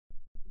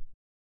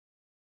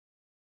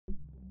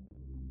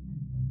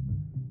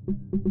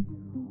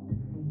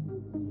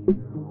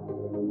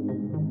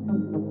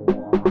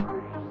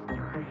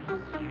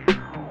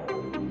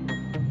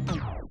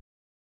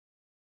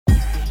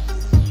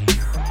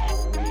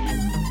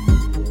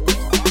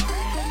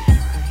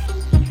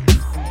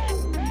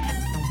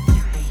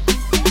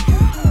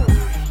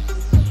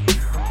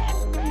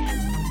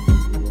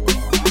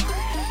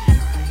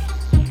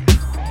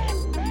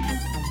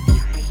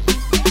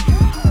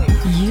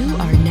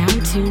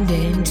Tuned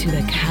in to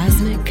the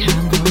Cosmic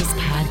Convos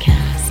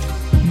podcast,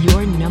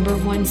 your number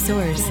one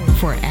source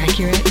for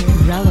accurate,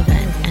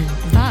 relevant, and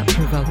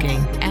thought-provoking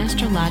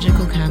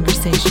astrological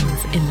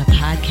conversations in the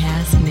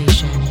podcast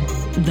nation.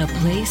 The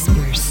place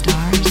where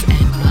stars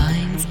and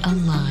minds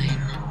align.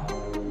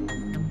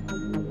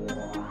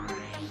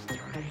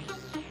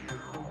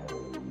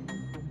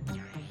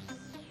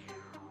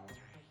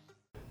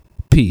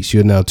 Peace.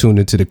 You're now tuned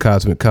into the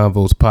Cosmic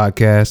Convos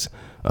podcast.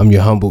 I'm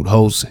your humbled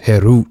host,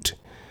 Herut.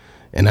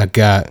 And I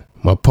got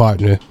my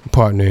partner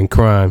in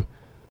crime,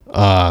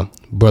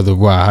 Brother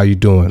Ra. How you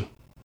doing?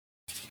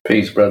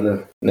 Peace,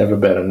 brother. Never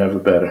better.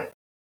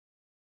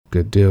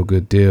 Good deal.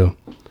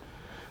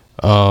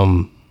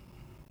 Man,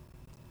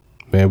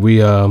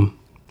 we're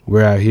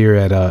out here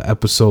at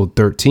episode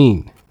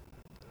 13.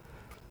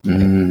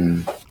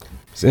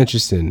 It's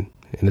interesting.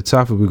 And the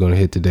topic we're gonna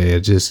hit today,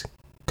 it just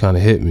kind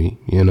of hit me,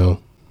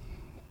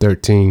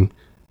 13,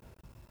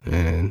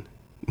 and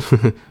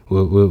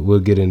we'll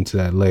get into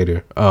that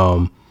later.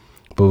 But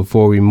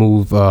before we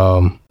move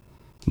any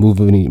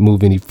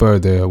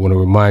further, I want to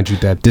remind you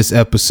that this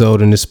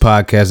episode and this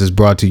podcast is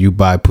brought to you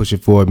by Push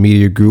It Forward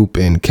Media Group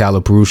and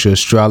Calipurusha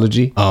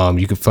Astrology.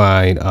 You can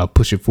find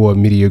Push It Forward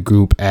Media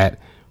Group at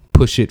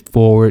Push It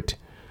Forward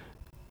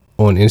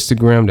on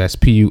Instagram. That's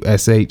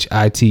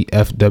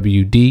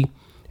PUSHITFWD.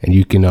 And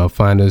you can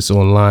find us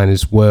online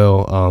as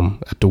well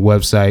at the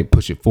website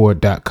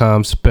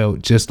pushitforward.com,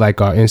 spelled just like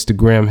our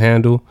Instagram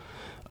handle.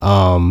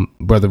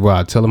 Brother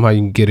Rod, tell them how you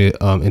can get it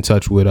in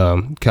touch with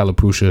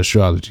Calipurusha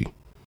Astrology.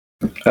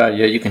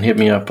 You can hit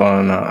me up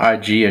on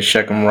IG at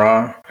Shechem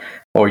Ra,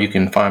 or you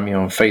can find me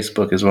on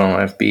Facebook as well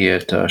on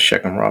FB at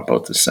Shechem Ra,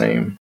 both the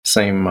same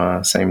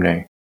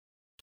name.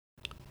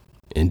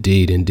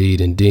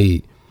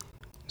 Indeed.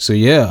 So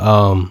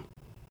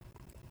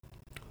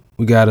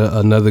we got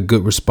another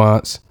good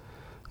response.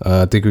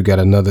 I think we got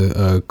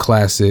another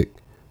classic,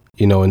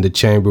 in the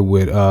chamber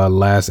with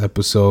last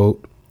episode.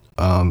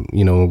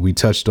 We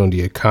touched on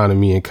the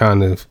economy and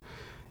kind of,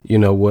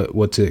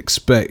 what to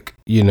expect,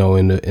 in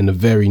the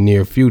very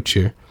near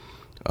future.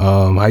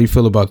 How you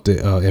feel about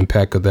the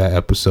impact of that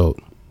episode?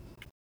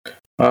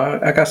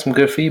 I got some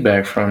good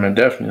feedback from it,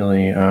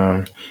 definitely.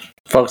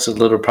 Folks are a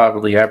little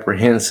probably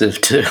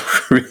apprehensive to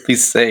really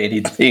say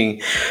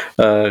anything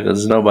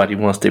because nobody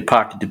wants their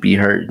pocket to be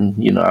hurt.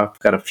 And, I've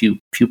got a few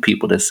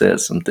people that said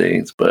some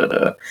things,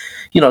 but,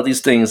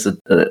 these things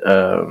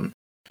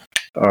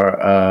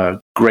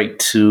are great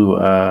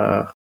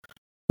to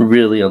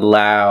really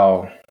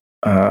allow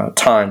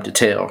time to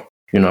tell,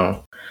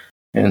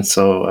 and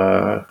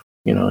so,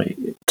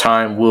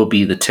 time will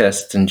be the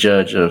test and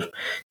judge of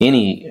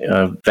any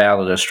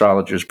valid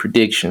astrologer's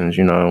predictions,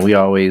 and we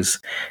always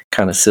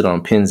kind of sit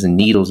on pins and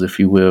needles, if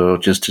you will,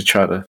 just to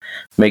try to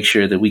make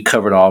sure that we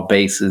covered all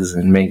bases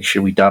and make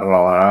sure we dotted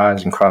all our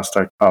I's and crossed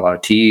all our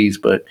T's.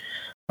 But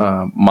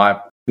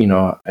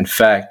in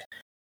fact,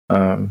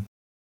 I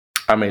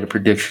made a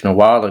prediction a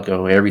while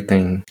ago.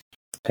 Everything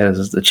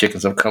the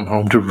chickens have come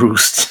home to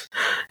roost,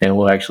 and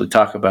we'll actually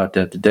talk about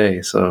that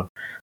today. So,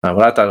 but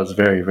I thought it was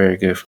very, very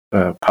good,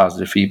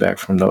 positive feedback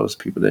from those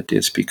people that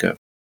did speak up.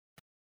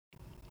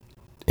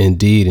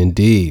 Indeed.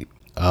 We're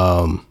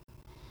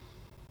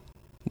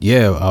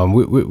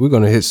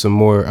going to hit some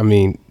more. I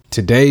mean,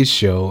 today's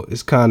show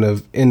is kind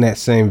of in that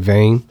same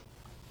vein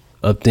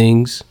of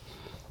things.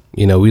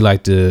 We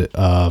like to,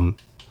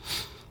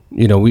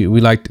 we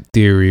like the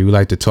theory. We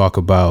like to talk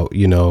about,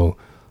 the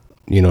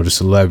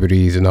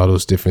celebrities and all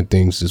those different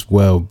things as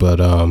well. But,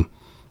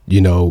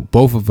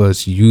 both of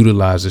us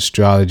utilize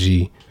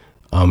astrology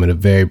in a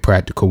very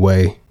practical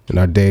way in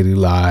our daily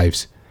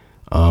lives,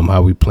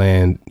 how we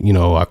plan,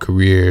 our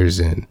careers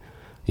and,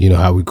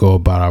 how we go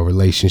about our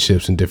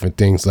relationships and different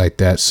things like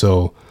that.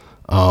 So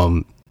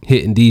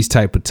hitting these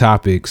type of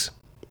topics,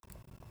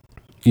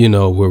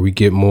 where we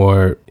get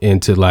more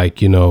into like,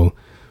 the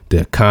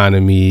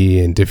economy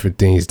and different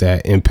things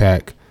that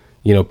impact,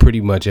 pretty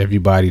much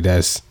everybody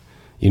that's,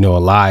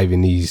 alive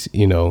in these,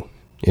 in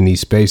these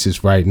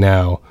spaces right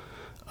now,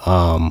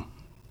 are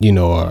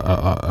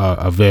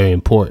very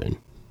important.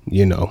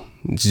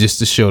 It's just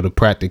to show the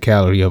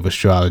practicality of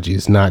astrology.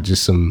 It's not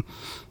just some,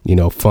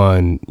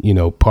 fun,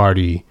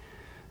 party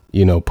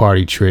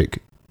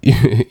trick,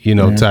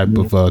 type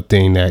of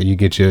thing that you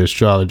get your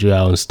astrologer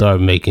out and start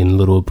making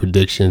little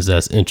predictions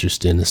that's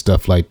interesting and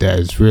stuff like that.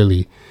 It's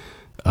really,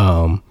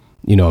 a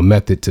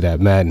method to that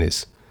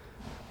madness.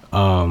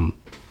 So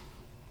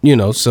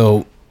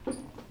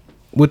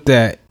with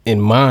that in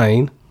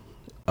mind,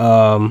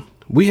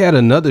 we had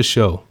another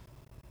show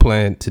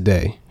planned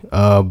today,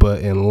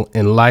 but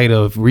in light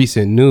of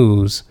recent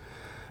news,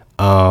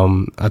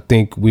 I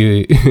think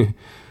we,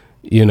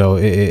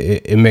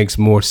 it makes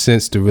more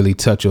sense to really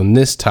touch on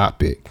this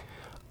topic.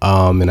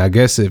 And I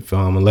guess if,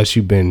 unless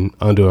you've been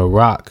under a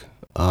rock,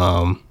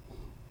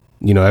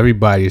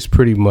 everybody is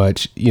pretty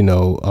much,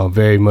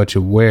 very much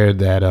aware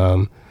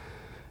that,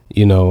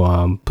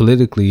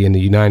 politically in the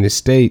United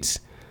States,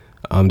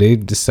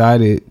 they've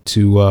decided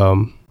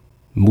to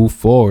move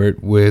forward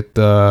with,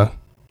 trying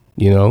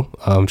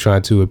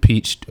to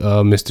impeach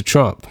Mr.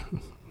 Trump.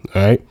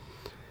 All right.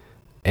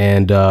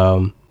 And,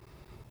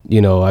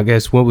 I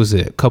guess, what was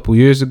it? A couple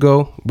years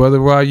ago, Brother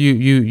Rod,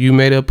 you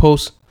made a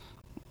post,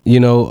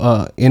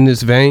 in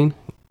this vein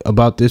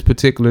about this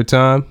particular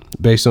time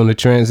based on the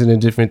transit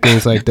and different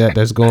things like that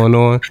that's going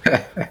on.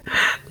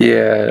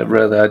 Yeah,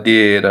 brother, I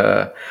did.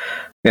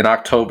 In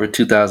October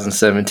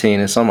 2017,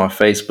 it's on my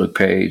Facebook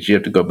page. You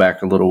have to go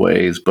back a little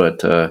ways,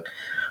 but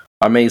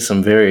I made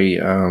some very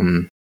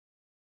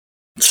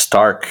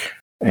stark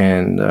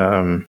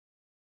and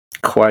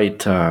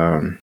quite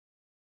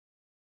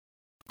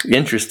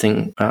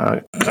interesting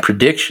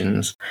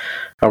predictions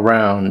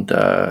around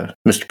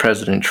Mr.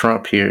 President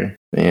Trump here,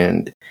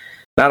 and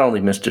not only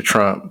Mr.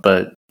 Trump,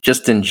 but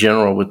just in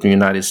general with the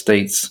United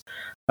States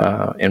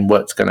and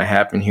what's going to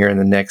happen here in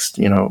the next,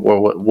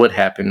 or what would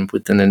happen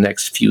within the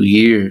next few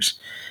years.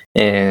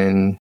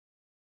 And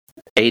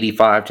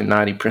 85 to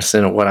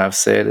 90% of what I've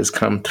said has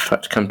come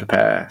to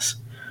pass.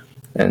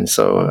 And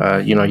so,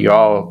 you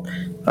all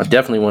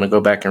definitely want to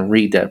go back and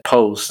read that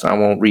post. I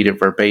won't read it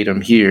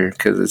verbatim here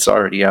because it's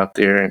already out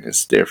there and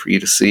it's there for you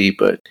to see.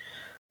 But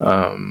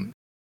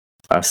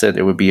I said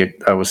there would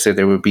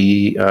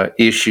be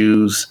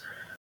issues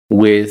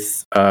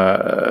with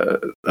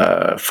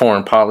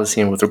foreign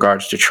policy and with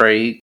regards to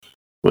trade.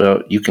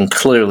 Well, you can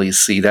clearly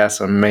see that's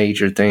a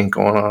major thing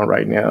going on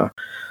right now.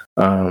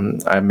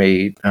 I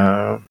made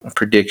a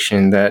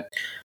prediction that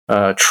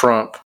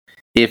Trump,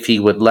 if he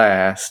would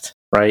last,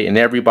 right, and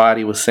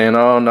everybody was saying,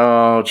 "Oh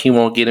no, he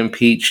won't get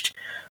impeached."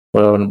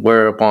 Well,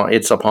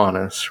 it's upon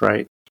us,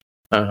 right?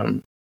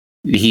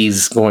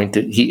 He's going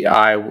to.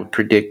 I would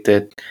predict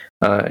that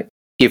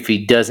if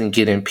he doesn't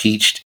get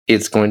impeached,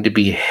 it's going to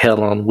be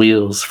hell on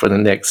wheels for the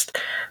next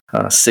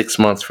 6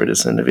 months for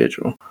this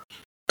individual.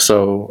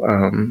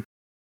 So,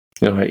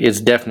 it's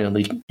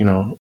definitely,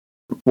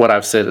 what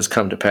I've said has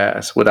come to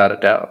pass without a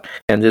doubt.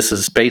 And this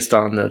is based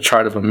on the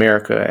chart of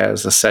America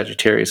as a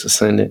Sagittarius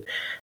ascendant.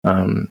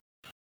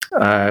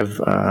 I've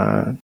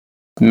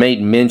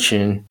made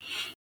mention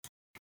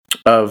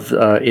of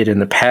it in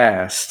the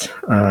past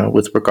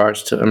with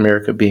regards to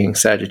America being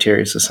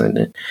Sagittarius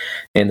ascendant,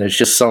 and there's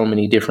just so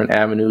many different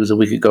avenues that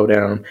we could go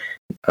down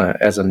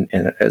as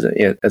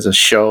a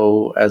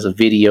show, as a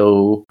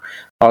video,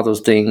 all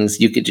those things.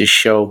 You could just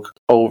show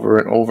over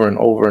and over and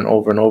over and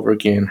over and over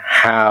again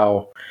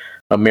how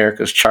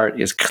America's chart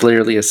is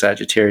clearly a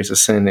Sagittarius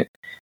ascendant,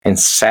 and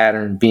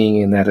Saturn being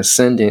in that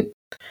ascendant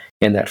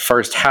in that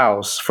first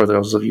house. For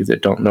those of you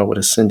that don't know what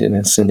ascendant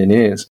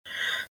is,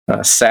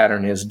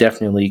 Saturn has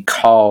definitely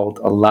called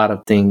a lot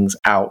of things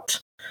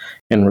out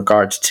in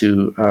regards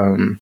to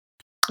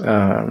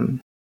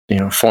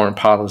foreign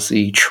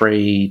policy,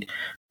 trade,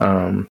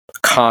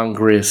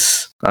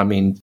 Congress. I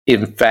mean,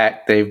 in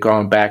fact, they've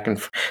gone back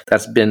and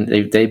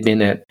they've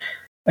been at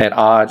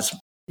odds.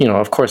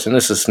 Of course, and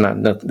this is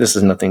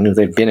nothing new.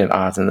 They've been at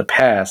odds in the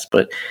past,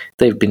 but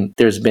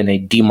there's been a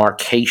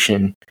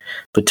demarcation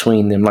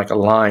between them, like a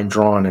line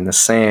drawn in the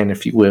sand,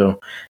 if you will.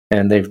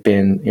 And they've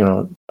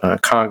been,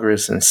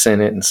 Congress and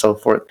Senate and so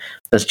forth.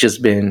 That's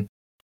just been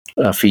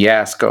a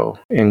fiasco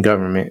in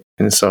government.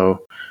 And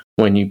so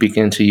when you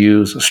begin to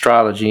use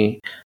astrology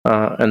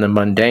in the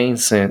mundane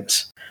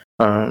sense,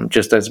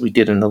 just as we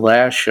did in the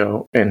last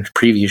show and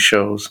previous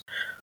shows,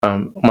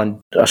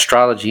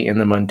 astrology in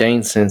the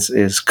mundane sense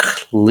is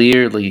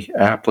clearly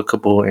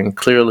applicable and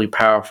clearly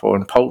powerful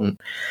and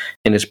potent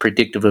in its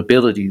predictive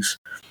abilities,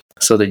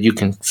 so that you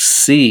can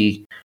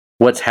see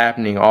what's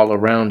happening all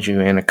around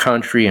you in a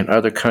country and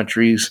other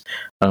countries.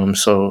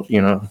 So,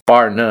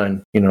 bar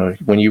none,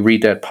 when you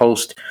read that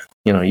post,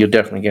 you'll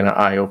definitely get an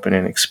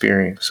eye-opening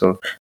experience. So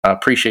I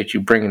appreciate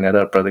you bringing that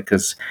up, brother,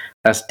 because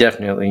that's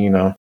definitely,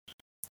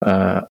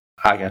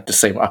 I got to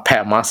say, I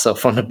pat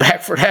myself on the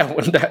back for that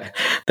one.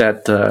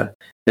 That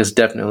is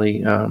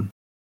definitely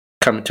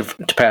coming to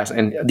pass.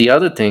 And the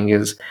other thing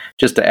is,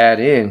 just to add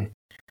in,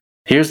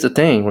 here's the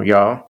thing,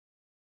 y'all.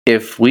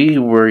 If we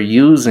were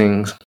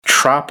using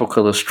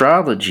tropical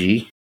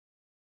astrology,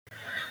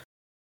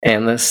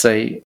 and let's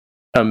say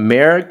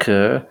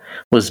America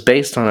was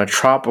based on a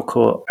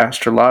tropical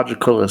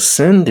astrological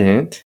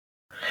ascendant,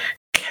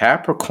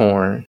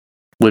 Capricorn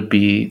would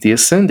be the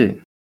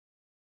ascendant.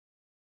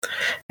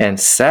 And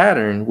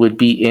Saturn would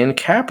be in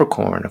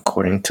Capricorn,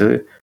 according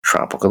to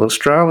tropical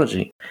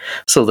astrology.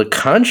 So the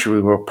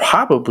country will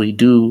probably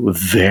do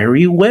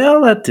very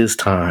well at this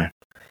time.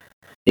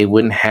 It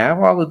wouldn't have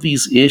all of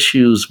these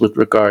issues with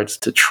regards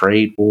to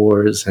trade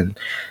wars and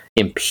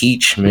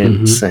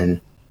impeachments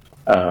and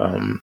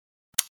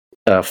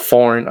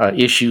foreign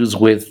issues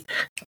with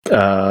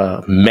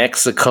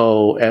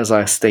Mexico, as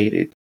I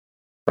stated,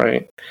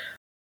 right?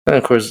 And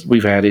of course,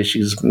 we've had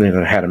issues.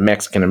 Had a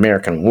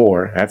Mexican-American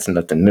War. That's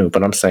nothing new.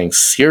 But I'm saying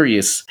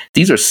serious.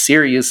 These are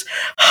serious,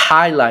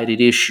 highlighted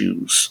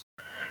issues,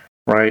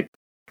 right?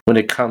 When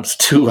it comes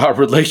to our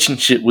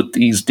relationship with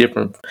these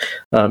different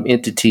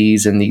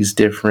entities and these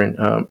different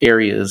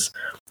areas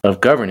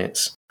of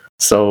governance.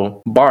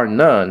 So, bar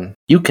none,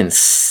 you can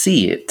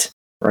see it,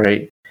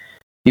 right?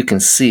 You can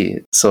see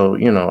it. So,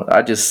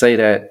 I just say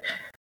that,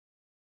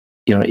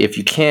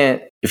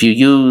 if you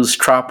use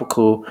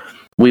tropical,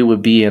 we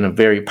would be in a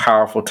very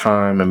powerful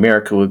time.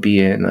 America would be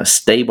in a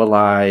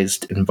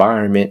stabilized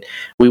environment.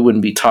 We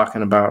wouldn't be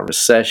talking about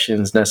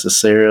recessions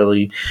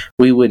necessarily.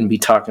 We wouldn't be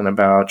talking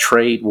about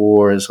trade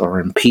wars or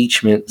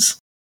impeachments.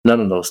 None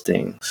of those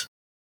things.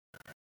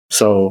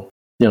 So,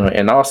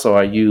 and also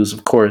I use,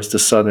 of course, the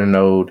southern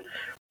node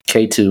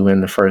K2 in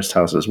the first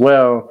house as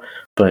well.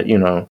 But,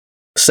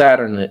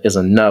 Saturn is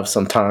enough.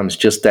 Sometimes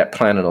just that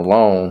planet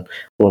alone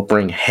will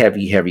bring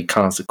heavy, heavy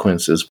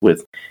consequences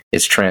with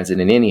its transit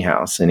in any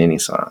house, in any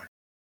sign.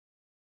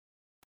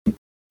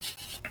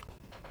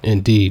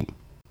 Indeed.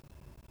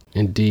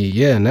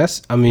 Yeah. And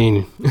that's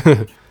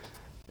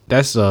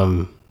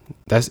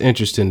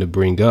interesting to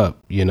bring up,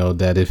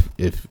 that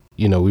if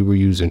we were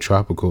using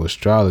tropical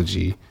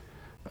astrology,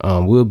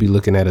 we'll be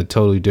looking at a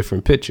totally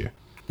different picture.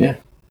 Yeah.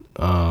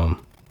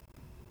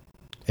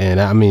 And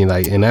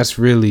and that's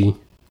really,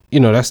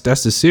 that's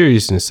the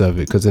seriousness of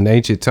it. Because in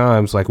ancient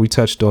times, like we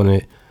touched on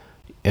it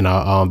in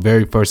our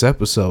very first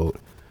episode,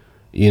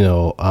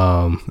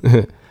 an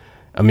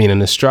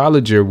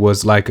astrologer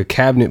was like a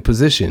cabinet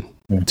position,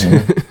 in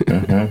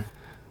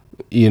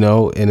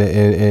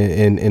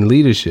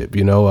leadership.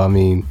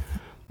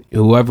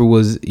 Whoever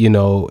was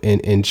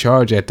in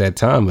charge at that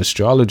time,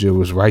 astrologer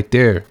was right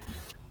there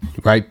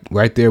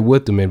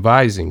with them,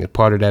 advising, a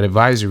part of that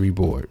advisory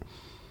board.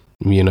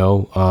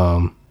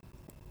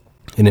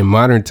 And in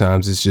modern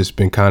times, it's just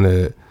been kind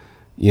of,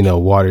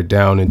 watered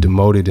down and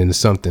demoted into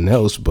something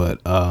else.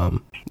 But,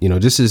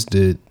 this is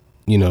the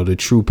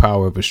true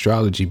power of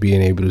astrology,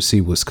 being able to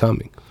see what's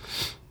coming,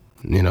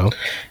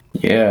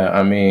 Yeah,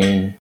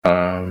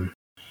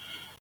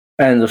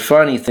 and the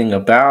funny thing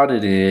about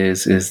it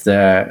is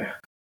that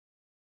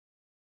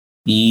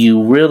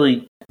you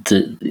really,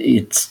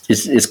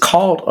 it's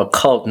called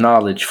occult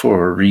knowledge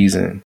for a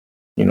reason.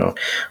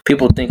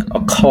 People think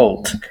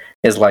occult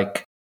is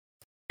like,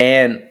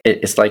 and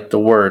it's like the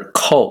word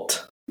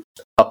cult.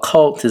 A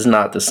cult is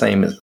not the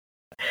same as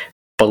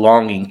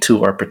belonging to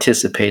or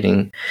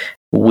participating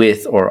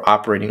with or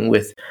operating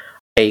with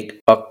a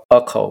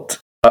cult.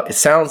 It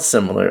sounds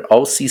similar,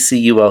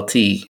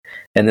 OCCULT,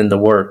 and then the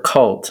word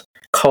cult.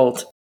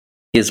 Cult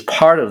is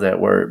part of that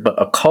word, but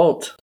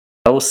occult,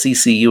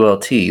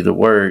 OCCULT, the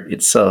word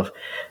itself,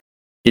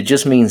 it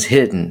just means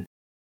hidden.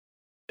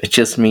 It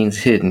just means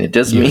hidden. It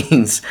just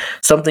means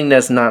something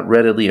that's not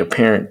readily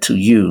apparent to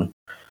you,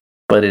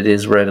 but it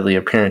is readily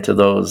apparent to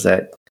those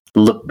that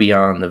look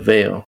beyond the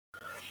veil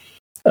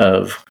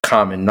of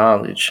common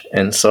knowledge.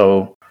 And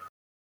so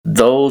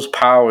those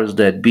powers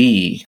that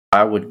be,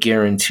 I would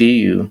guarantee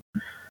you,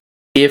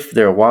 if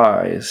they're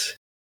wise,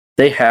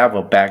 they have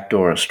a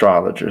backdoor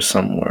astrologer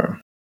somewhere.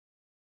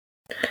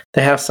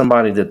 They have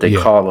somebody that they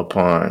call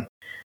upon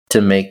to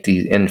make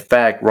these. In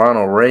fact,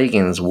 Ronald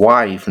Reagan's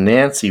wife,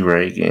 Nancy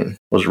Reagan,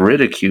 was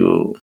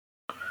ridiculed,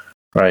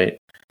 right?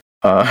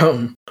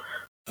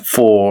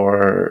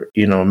 For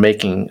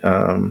making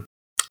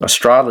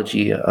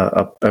astrology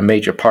a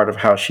major part of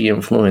how she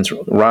influenced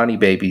Ronnie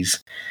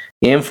Baby's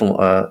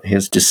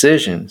his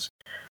decisions.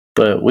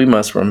 But we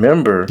must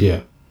remember,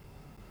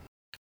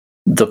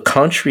 the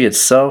country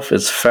itself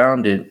is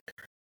founded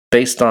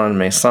based on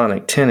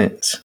Masonic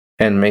tenets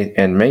and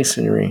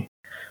Masonry.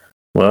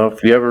 Well,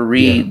 if you ever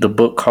read the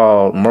book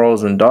called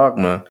Morals and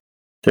Dogma,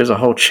 there's a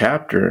whole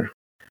chapter.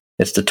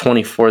 It's the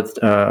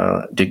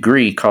 24th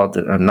degree, called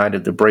the Night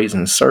of the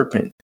Brazen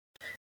Serpent.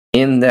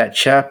 In that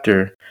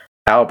chapter,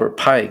 Albert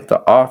Pike,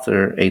 the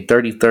author, a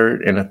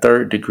 33rd and a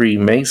 3rd degree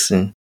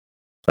Mason,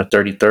 a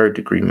 33rd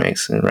degree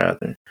Mason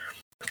rather,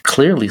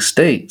 clearly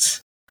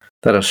states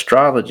that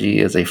astrology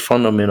is a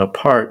fundamental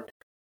part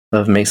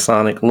of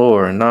Masonic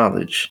lore and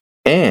knowledge.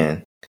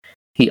 And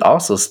he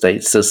also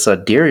states that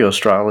sidereal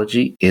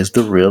astrology is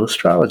the real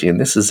astrology. And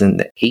this is in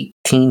the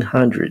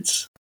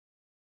 1800s.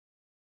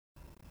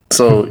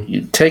 So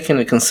you take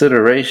into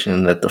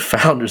consideration that the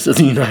founders of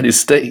the United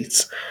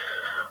States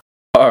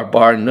are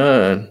bar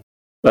none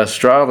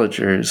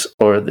astrologers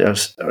or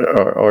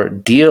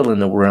deal in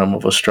the realm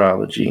of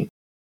astrology.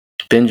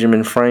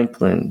 Benjamin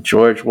Franklin,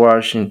 George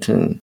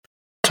Washington,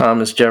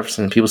 Thomas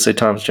Jefferson. People say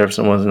Thomas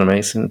Jefferson wasn't a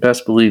Mason.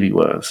 Best believe he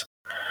was.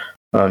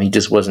 He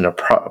just wasn't a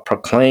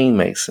proclaimed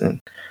Mason.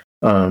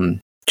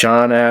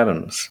 John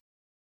Adams.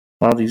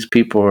 All these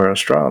people are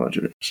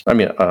astrologers.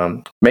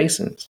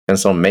 Masons. And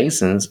so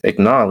Masons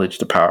acknowledge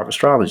the power of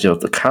astrology.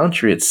 Of the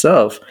country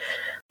itself,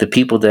 the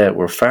people that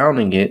were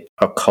founding it,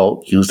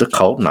 used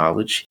occult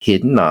knowledge,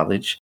 hidden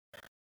knowledge,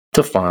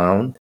 to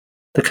found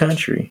the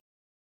country.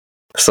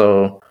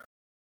 So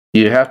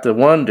you have to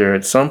wonder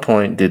at some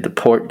point, did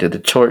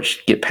the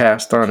torch get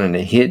passed on and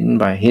hidden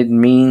by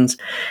hidden means,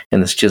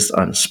 and it's just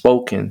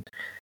unspoken,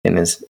 and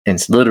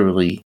it's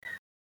literally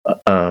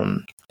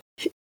um,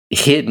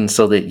 hidden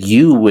so that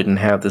you wouldn't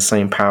have the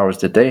same powers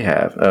that they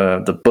have.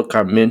 The book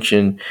I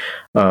mentioned,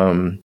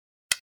 The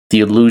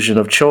Illusion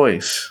of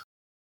Choice,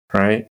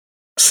 right?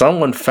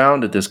 Someone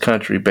founded this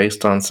country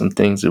based on some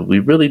things that we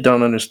really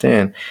don't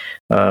understand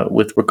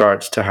with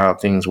regards to how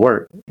things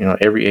work.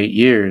 Every 8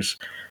 years,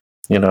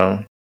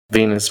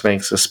 Venus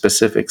has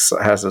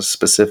a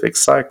specific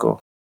cycle,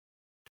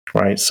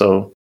 right?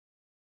 So,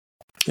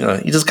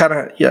 you just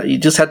you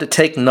just have to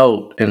take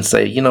note and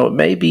say,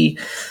 maybe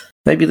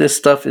this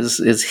stuff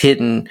is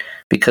hidden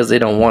because they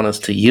don't want us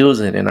to use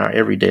it in our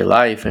everyday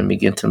life and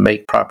begin to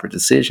make proper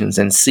decisions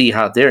and see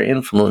how they're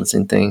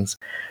influencing things,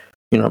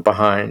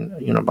 behind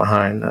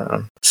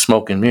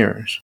smoke and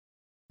mirrors.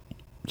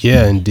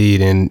 Yeah,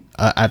 indeed. And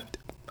I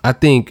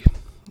think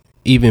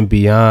even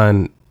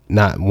beyond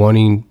not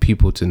wanting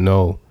people to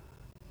know,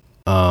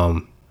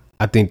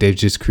 I think they've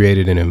just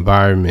created an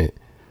environment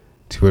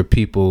to where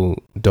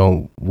people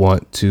don't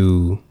want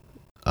to,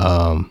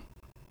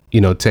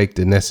 take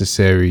the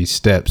necessary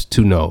steps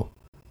to know,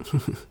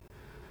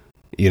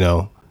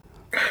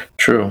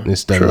 True. And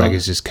stuff. True. Like,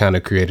 it's just kind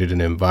of created an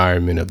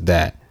environment of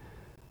that.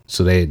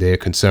 So they're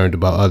concerned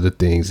about other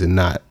things and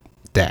not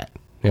that.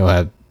 They don't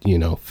have,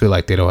 feel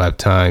like they don't have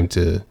time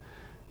to,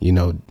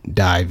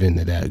 dive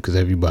into that because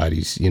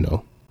everybody's,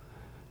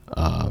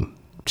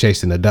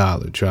 chasing a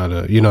dollar, trying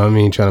to,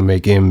 trying to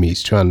make ends meet,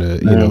 trying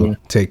to,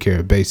 take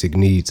care of basic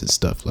needs and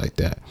stuff like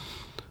that.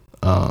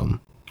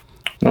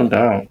 No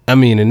doubt. I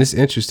mean, and it's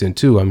interesting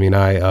too. I mean,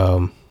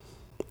 I,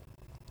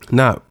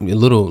 not a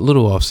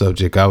little off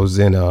subject. I was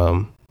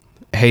in,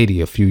 Haiti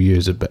a few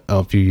years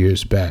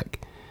back.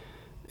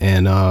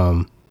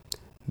 And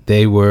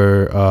they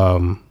were,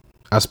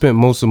 I spent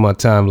most of my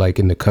time like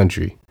in the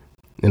country,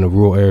 in the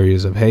rural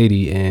areas of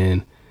Haiti.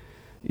 And,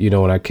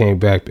 when I came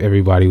back,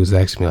 everybody was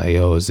asking me like,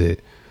 yo, is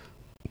it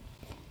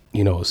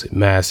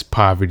mass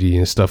poverty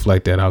and stuff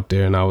like that out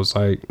there? And I was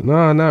like,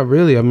 no, not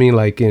really. I mean,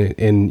 like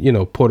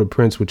in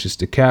Port-au-Prince, which is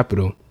the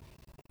capital,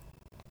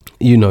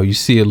 you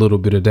see a little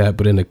bit of that.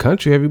 But in the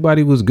country,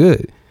 everybody was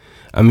good.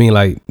 I mean,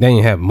 like, they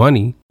didn't have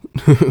money,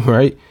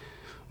 right?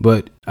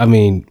 But I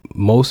mean,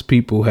 most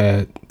people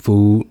had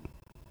food,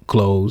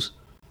 clothes,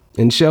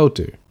 and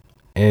shelter.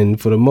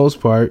 And for the most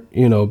part,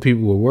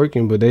 people were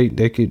working, but they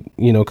could,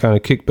 kind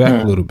of kick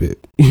back a little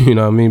bit, what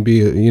I mean?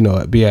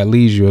 Be at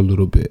leisure a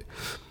little bit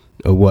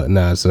or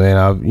whatnot. So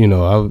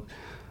then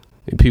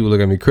people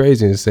look at me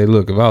crazy and say,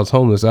 look, if I was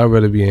homeless, I'd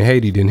rather be in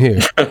Haiti than here.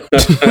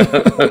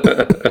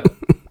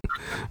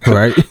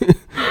 Right?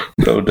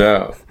 No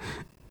doubt.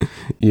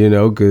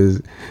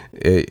 Because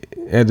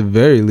at the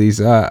very least,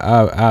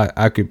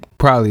 I could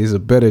probably, it's a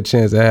better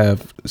chance to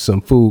have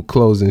some food,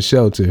 clothes, and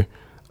shelter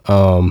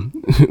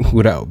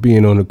without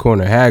being on the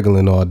corner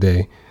haggling all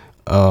day,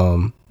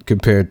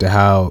 compared to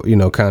how,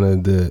 kind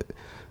of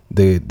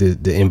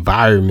the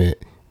environment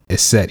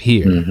is set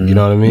here. Mm-hmm. You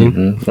know what I mean?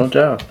 Mm-hmm. No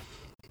doubt.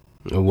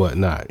 Or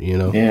whatnot,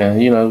 Yeah,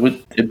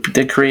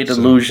 they create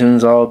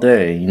illusions all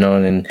day,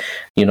 and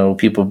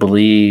people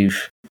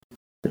believe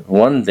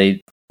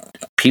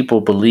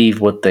people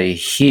believe what they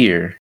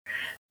hear,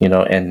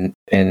 and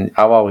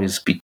I've always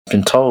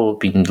been told,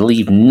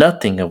 believe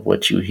nothing of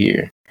what you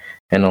hear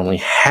and only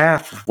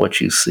half of what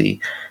you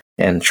see.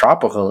 And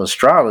tropical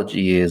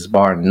astrology is,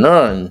 bar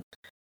none,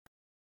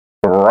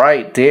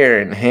 right there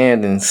in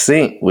hand in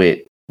sync with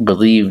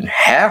believe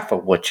half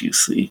of what you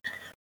see,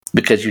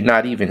 because you're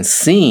not even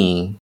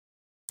seeing,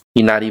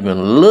 you're not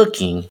even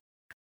looking,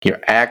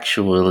 you're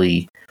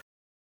actually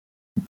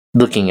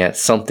looking at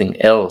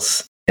something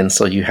else. And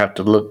so you have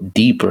to look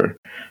deeper.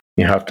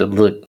 You have to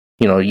look,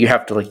 you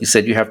have to, like you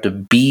said, you have to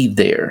be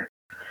there.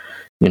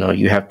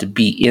 You have to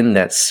be in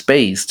that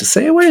space to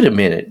say, wait a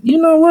minute, you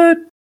know what?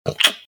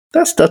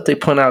 That stuff they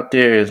put out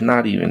there is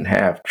not even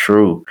half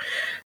true.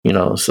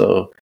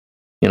 So,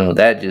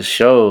 that just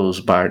shows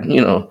by,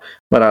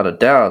 without a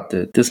doubt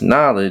that this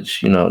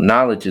knowledge,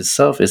 knowledge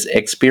itself is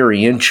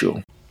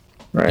experiential,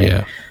 right?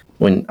 Yeah.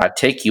 When I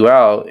take you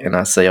out and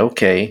I say,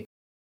 okay,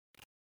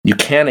 you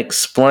can't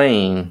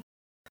explain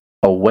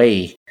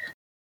away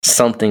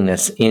something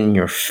that's in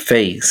your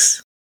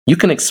face. You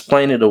can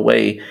explain it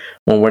away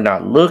when we're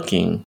not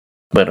looking.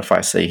 But if I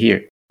say,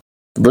 here,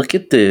 look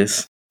at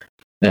this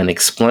and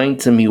explain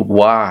to me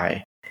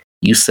why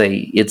you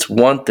say it's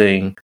one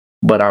thing,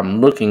 but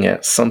I'm looking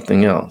at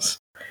something else.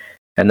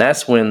 And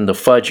that's when the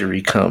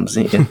fudgery comes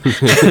in.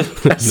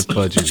 The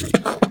fudgery.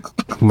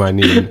 You might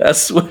need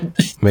to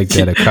make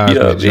that a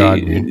cosmic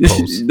jargon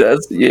post.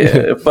 That's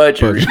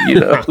fudgery.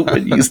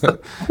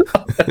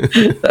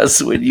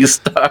 That's when you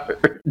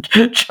start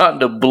trying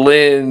to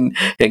blend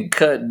and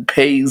cut and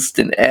paste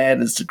and add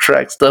and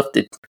subtract stuff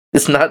that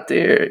it's not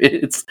there.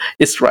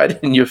 It's right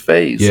in your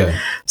face. Yeah.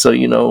 So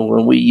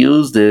when we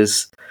use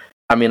this,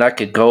 I mean, I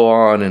could go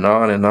on and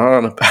on and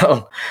on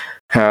about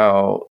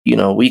how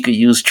we could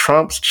use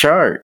Trump's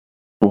chart,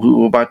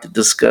 who we're about to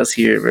discuss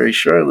here very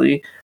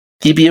shortly,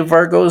 He'd be a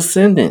Virgo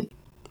ascendant.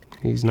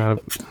 He's not.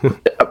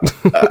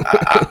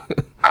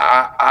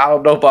 I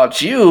don't know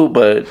about you,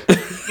 but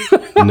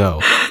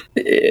No.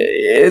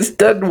 it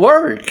doesn't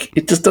work.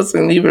 It just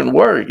doesn't even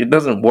work. It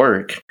doesn't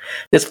work.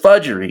 It's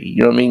fudgery.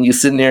 You know what I mean? You're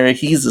sitting there,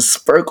 he's a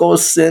Virgo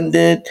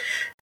ascendant,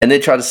 and they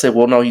try to say,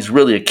 well, no, he's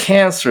really a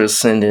Cancer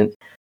ascendant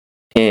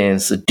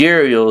and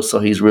sidereal, so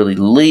he's really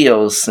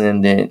Leo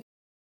ascendant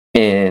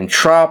and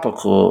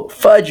tropical.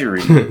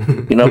 Fudgery.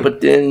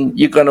 But then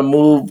you're gonna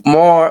move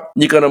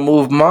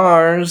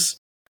Mars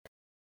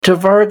to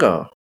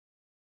Virgo.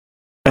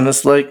 And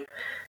it's like,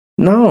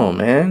 no,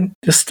 man.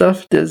 This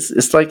stuff is,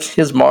 it's like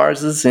his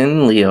Mars is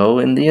in Leo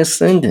in the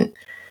ascendant.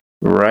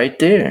 Right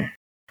there.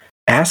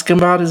 Ask him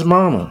about his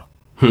mama.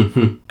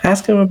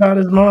 Ask him about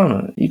his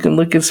mama. You can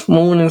look at his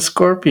moon in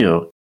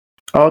Scorpio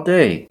all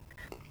day.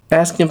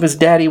 Ask him if his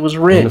daddy was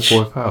rich. In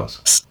the 4th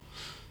house.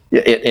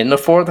 In the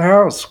 4th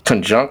house.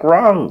 Conjunct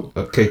Rahu.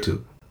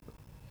 Ketu.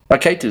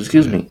 Ketu,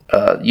 excuse me.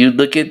 You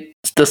look at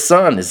the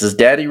sun. Is his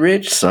daddy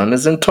rich? Sun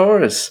is in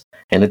Taurus.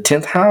 In the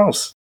 10th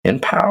house. In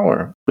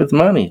power. With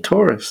money.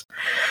 Taurus.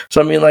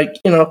 So, I mean, like,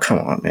 come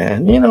on,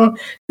 man.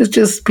 It's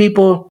just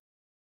people,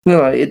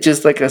 it's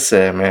just like I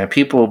said, man.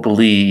 People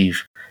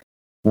believe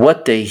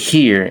what they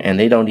hear and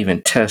they don't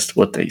even test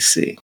what they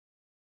see.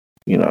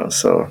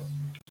 So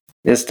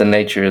it's the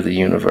nature of the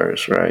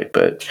universe, right?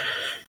 But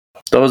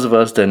those of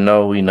us that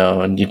know, we know,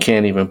 and you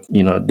can't even,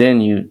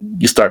 then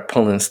you start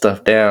pulling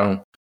stuff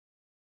down.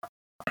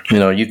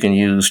 You can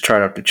use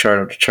chart after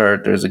chart after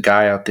chart. There's a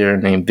guy out there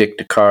named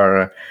Victor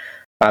Cara.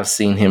 I've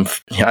seen him.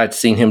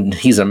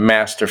 He's a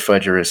master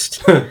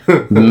fudgerist.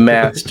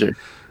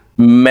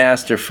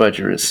 Master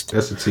fudgerist.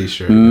 That's a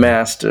t-shirt.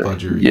 Master.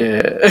 Fudgery.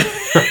 Yeah.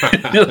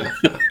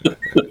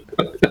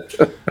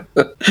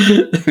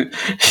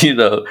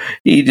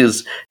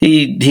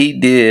 he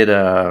did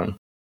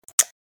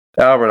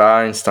Albert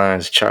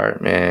Einstein's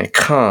chart, man.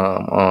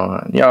 Come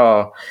on,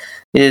 y'all.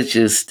 It's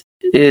just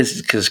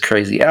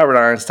crazy. Albert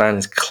Einstein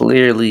is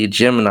clearly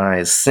Gemini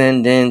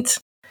ascendant.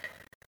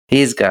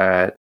 He's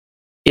got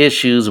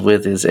issues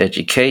with his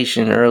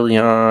education early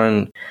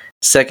on,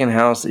 2nd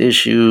house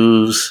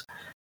issues.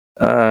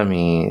 I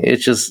mean,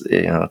 it's just,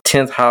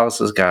 10th house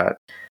has got,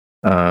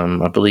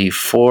 I believe,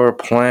 4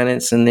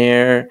 planets in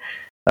there.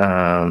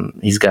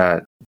 He's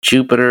got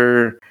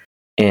Jupiter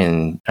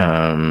in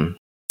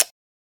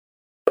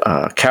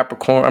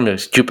Capricorn. I mean,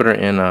 it's Jupiter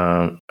in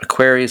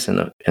Aquarius in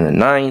the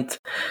 9th.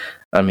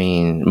 I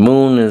mean,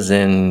 Moon is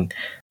in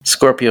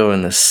Scorpio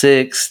in the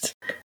 6th.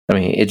 I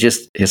mean, it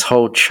just, his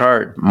whole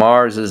chart.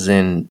 Mars is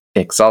in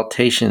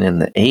exaltation in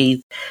the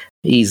 8th.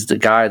 He's the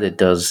guy that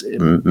does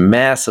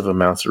massive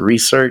amounts of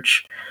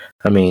research.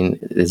 I mean,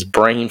 his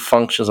brain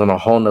functions on a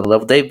whole nother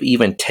level. They've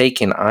even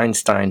taken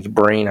Einstein's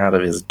brain out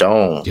of his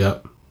dome.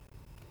 Yep.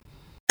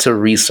 To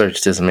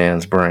research this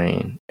man's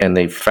brain. And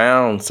they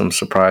found some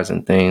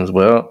surprising things.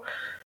 Well,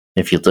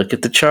 if you look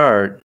at the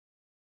chart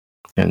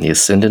and the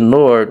Ascendant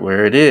Lord,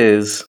 where it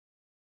is,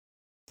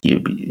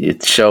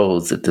 it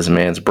shows that this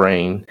man's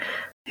brain,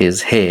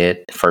 his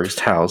head, 1st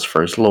house,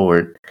 1st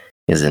Lord,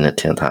 is in the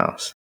 10th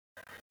house.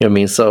 You know what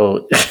I mean?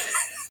 So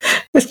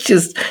it's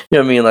just,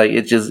 like,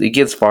 it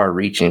gets far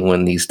reaching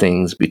when these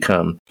things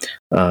become,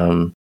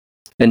 and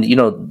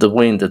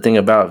the thing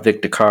about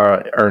Victor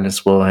Carr,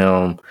 Ernest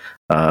Wilhelm,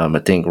 I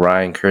think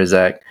Ryan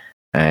Kurzak,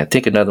 I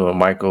think another one,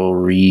 Michael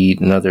Reed,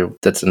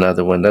 that's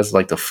another one. That's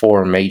like the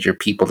 4 major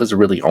people. Those are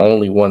really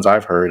only ones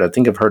I've heard. I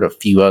think I've heard a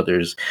few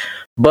others,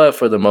 but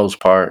for the most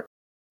part,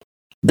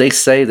 they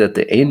say that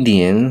the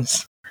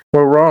Indians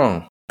were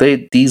wrong.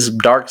 These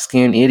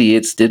dark-skinned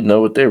idiots didn't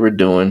know what they were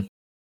doing.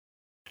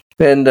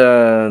 And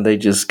they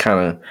just kind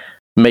of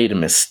made a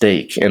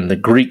mistake, and the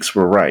Greeks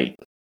were right.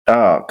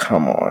 Oh,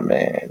 come on,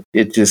 man.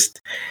 It just,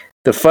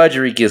 the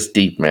fudgery gets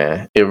deep,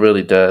 man. It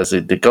really does.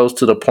 It goes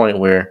to the point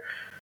where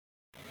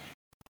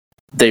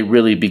they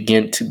really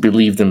begin to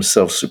believe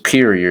themselves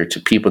superior to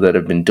people that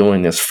have been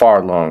doing this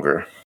far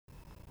longer.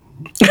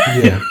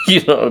 Yeah.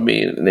 You know what I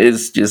mean?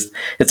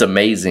 It's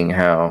amazing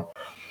how,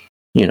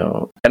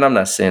 and I'm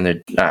not saying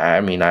that,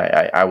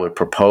 I would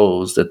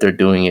propose that they're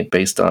doing it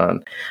based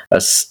on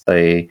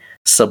a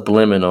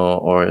subliminal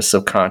or a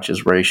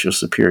subconscious racial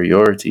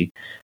superiority.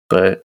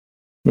 But,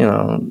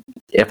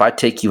 if I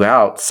take you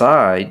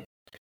outside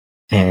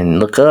and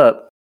look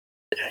up,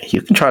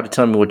 you can try to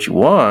tell me what you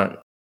want.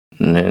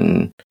 And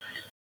then,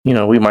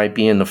 we might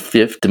be in the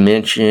 5th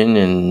dimension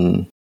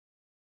and,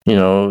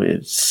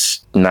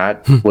 it's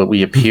not what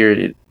we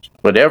appeared,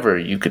 whatever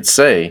you could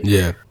say.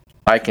 Yeah.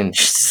 I can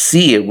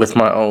see it with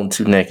my own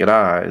 2 naked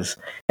eyes.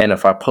 And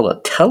if I pull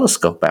a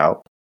telescope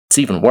out, it's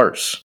even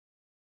worse.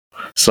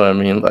 So, I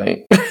mean,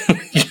 like,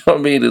 you know what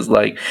I mean? It's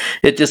like,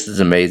 it just is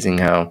amazing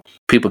how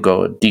people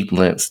go at deep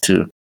lengths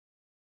to,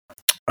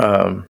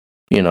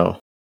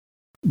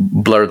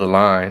 blur the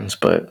lines.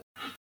 But,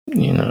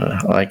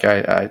 like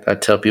I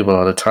tell people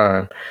all the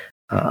time,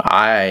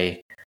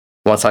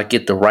 once I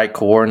get the right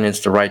coordinates,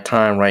 the right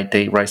time, right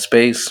date, right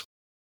space,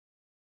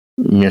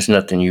 there's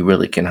nothing you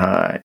really can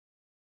hide.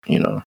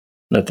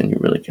 Nothing you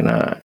really can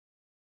hide.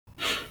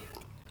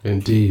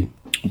 Indeed.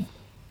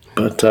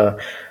 But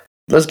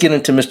let's get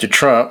into Mr.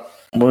 Trump.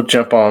 We'll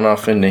jump on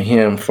off into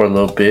him for a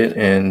little bit.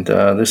 And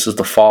this is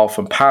the fall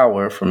from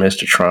power for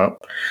Mr. Trump.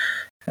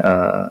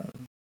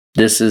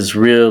 This is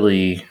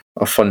really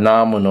a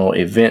phenomenal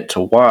event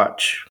to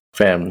watch,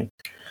 family,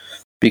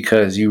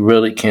 because you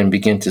really can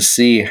begin to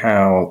see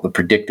how the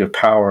predictive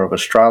power of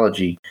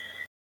astrology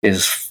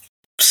is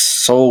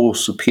so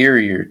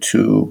superior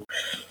to,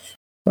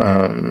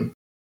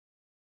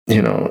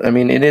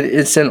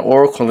 it's an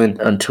oracle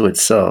unto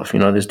itself.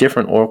 There's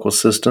different oracle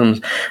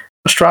systems.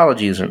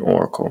 Astrology is an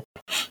oracle,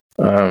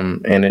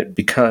 and it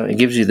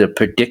gives you the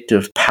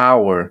predictive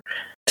power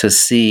to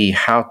see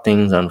how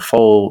things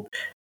unfold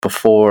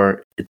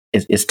before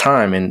it's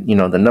time. And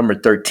the number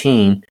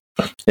 13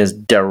 is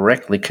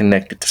directly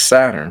connected to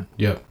Saturn.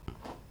 Yep.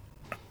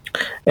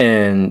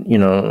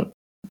 And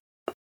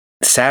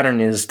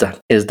Saturn is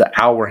the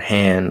hour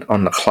hand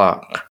on the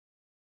clock.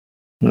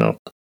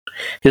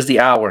 Is the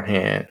hour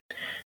hand.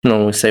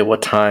 When we say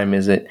what time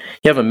is it,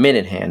 you have a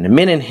minute hand. The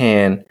minute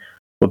hand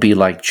would be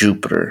like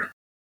Jupiter,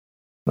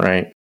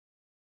 right?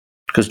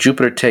 Because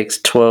Jupiter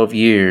takes 12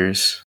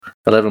 years,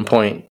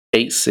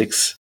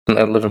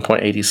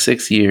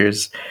 11.86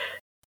 years,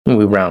 and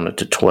we round it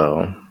to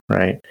 12,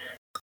 right?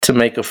 To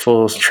make a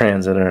full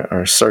transit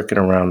or circuit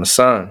around the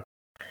sun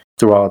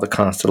through all the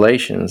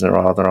constellations and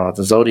all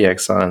the zodiac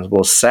signs.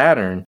 Well,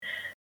 Saturn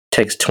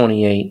takes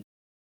 28,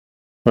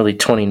 really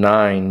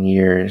 29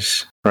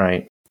 years,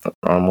 right?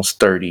 Almost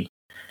 30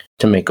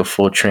 to make a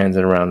full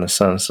transit around the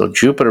sun. So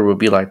Jupiter would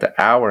be like the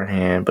hour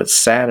hand, but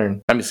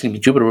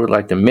Jupiter would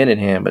like the minute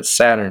hand, but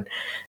Saturn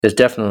is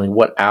definitely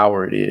what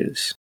hour it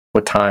is,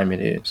 what time it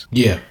is.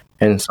 Yeah.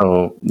 And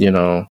so,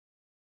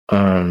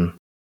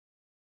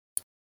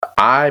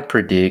 I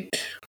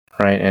predict,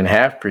 right, and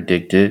have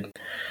predicted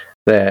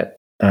that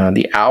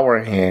the hour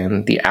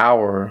hand, the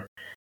hour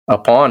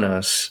upon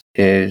us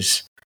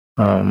is,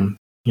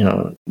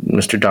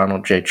 Mr.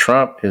 Donald J.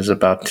 Trump is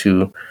about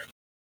to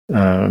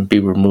be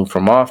removed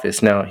from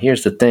office. Now,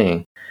 here's the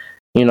thing.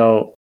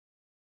 Bill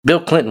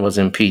Clinton was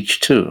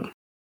impeached too.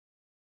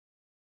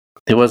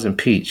 He was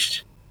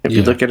impeached. If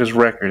you look at his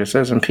record, it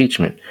says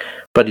impeachment,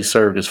 but he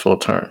served his full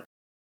term.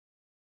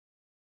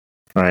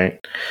 Right?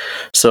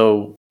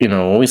 So,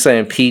 when we say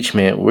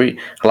impeachment,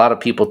 a lot of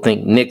people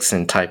think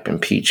Nixon type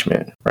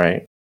impeachment,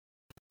 right?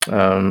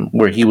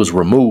 Where he was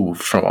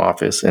removed from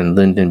office and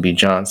Lyndon B.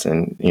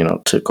 Johnson,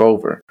 took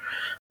over.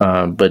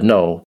 But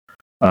no,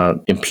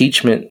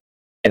 impeachment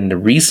in the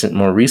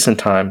more recent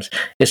times,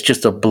 it's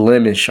just a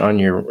blemish on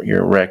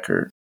your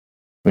record.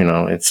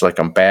 It's like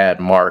a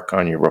bad mark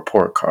on your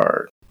report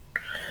card.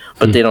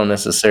 But they don't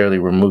necessarily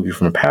remove you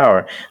from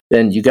power.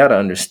 Then you got to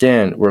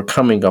understand we're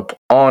coming up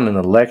on an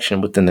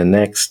election within the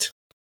next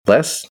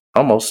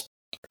almost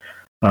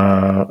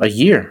a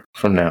year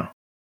from now,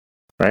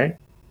 right?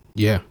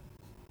 Yeah.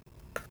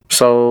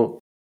 So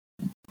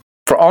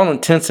for all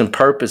intents and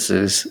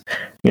purposes,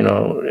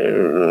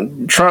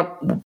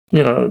 Trump,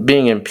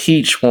 being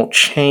impeached won't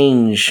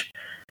change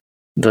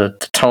the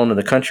tone of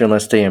the country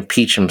unless they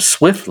impeach him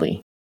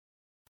swiftly,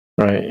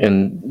 right?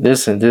 And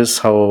this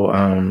whole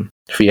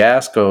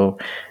fiasco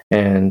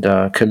and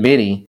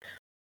committee,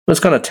 it's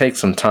going to take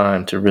some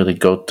time to really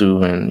go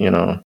through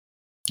and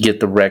get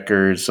the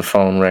records, the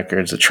phone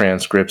records, the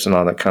transcripts, and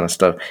all that kind of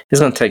stuff. It's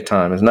going to take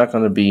time. It's not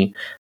going to be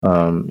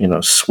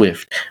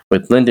swift.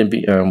 With Lyndon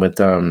B.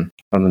 Johnson,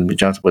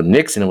 with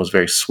Nixon, it was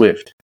very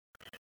swift,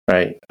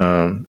 right?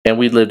 And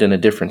we lived in a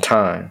different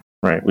time,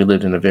 right? We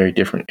lived in a very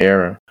different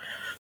era.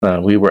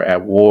 We were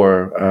at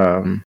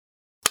war.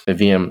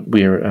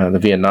 The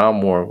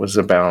Vietnam War was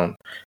around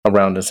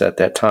us at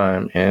that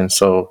time, and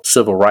so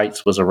civil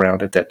rights was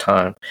around at that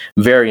time.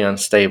 Very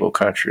unstable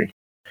country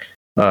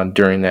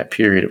during that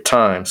period of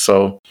time.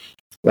 So,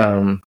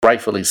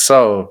 rightfully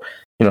so,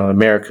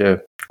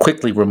 America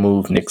quickly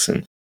removed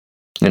Nixon.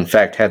 In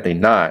fact, had they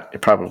not,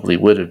 it probably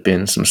would have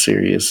been some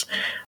serious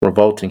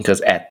revolting,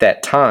 because at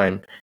that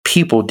time,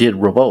 people did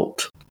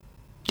revolt.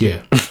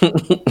 Yeah.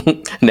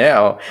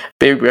 Now,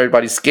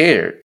 everybody's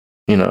scared,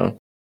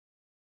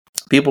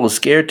 People are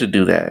scared to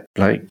do that.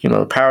 Like,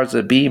 the powers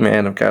that be,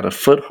 man, have got a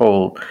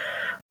foothold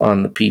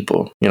on the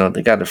people.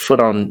 They got a foot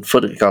on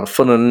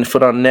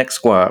neck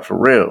squad for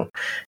real.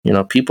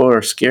 People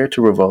are scared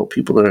to revolt.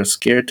 People are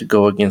scared to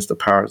go against the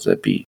powers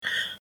that be.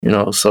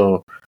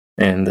 So,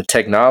 and the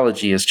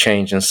technology is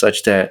changing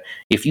such that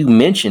if you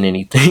mention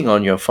anything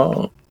on your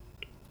phone,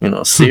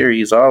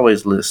 Siri is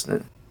always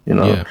listening.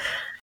 Yeah.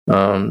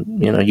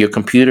 Your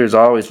computer is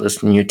always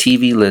listening. Your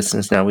TV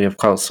listens. Now we have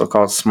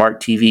so-called smart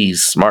TVs,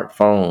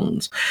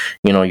 smartphones.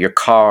 Your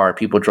car,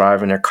 people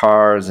driving their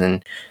cars,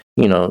 and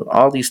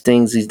all these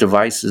things. These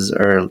devices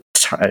are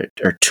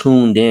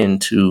tuned in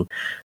to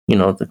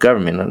the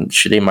government.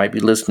 They might be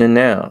listening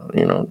now.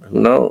 Who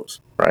knows,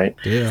 right?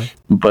 Yeah.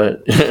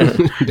 But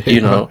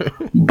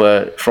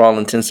but for all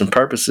intents and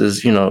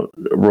purposes,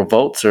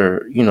 revolts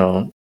are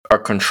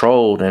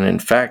controlled, and in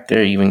fact,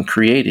 they're even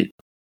created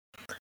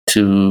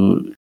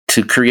to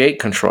create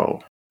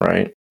control,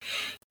 right?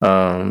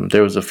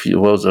 There was a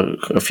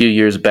few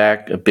years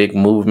back, a big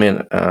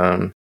movement.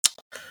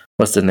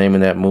 What's the name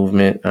of that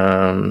movement?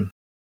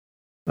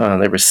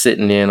 They were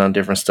sitting in on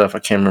different stuff. I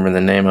can't remember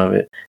the name of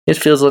it. It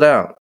fizzled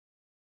out.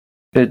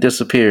 It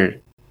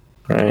disappeared.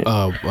 Right.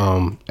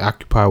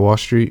 Occupy Wall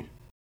Street.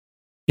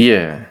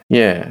 Yeah.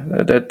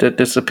 That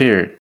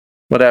disappeared.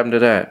 What happened to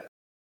that?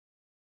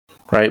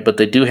 Right. But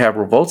they do have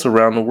revolts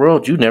around the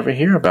world you never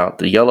hear about.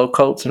 The yellow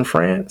coats in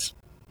France.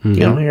 Mm-hmm. You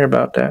don't hear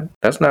about that.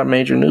 That's not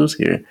major news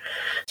here.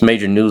 It's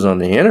major news on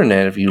the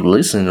internet if you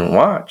listen and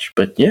watch.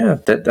 But yeah,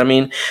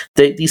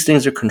 these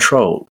things are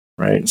controlled,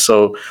 right?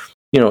 So,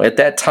 at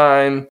that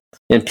time,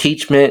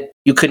 impeachment,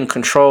 you couldn't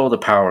control the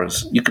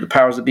powers. The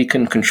powers that be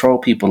couldn't control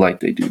people like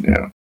they do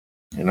now.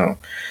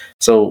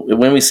 So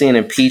when we see an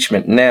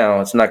impeachment now,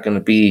 it's not going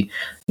to be,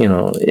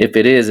 if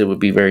it is, it would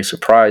be very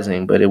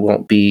surprising, but it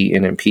won't be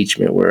an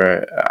impeachment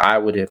where I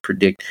would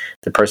predict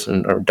the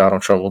person or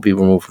Donald Trump will be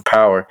removed from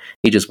power.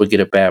 He just would get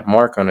a bad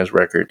mark on his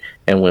record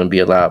and wouldn't be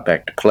allowed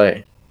back to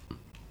play.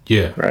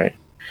 Yeah. Right.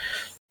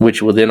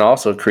 Which will then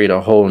also create a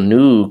whole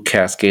new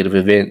cascade of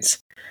events,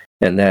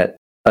 and that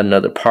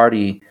another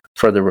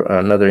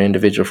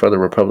individual for the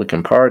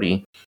Republican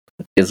Party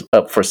is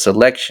up for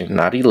selection,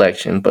 not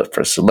election, but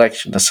for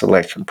selection, the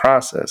selection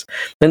process.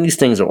 Then these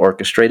things are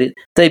orchestrated.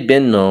 They've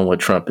been knowing what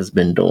Trump has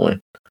been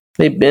doing.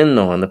 They've been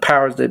knowing the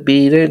powers that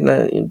be. They're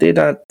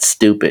not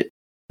stupid.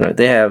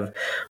 They have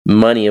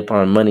money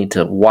upon money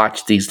to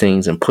watch these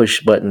things and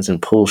push buttons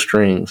and pull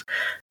strings.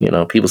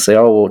 People say,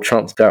 "Oh, well,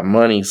 Trump's got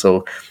money,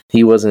 so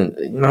he wasn't."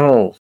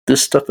 No,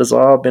 this stuff has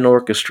all been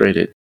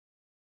orchestrated.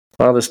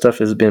 All this stuff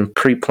has been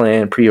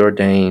pre-planned,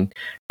 preordained,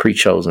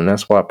 pre-chosen.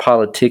 That's why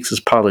politics is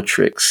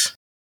politricks,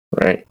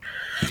 right?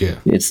 Yeah.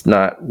 It's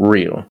not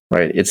real,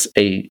 right? It's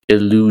a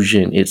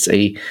illusion. It's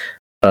a,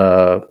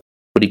 what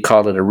do you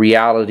call it? A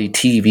reality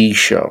TV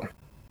show,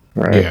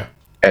 right? Yeah.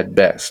 At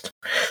best.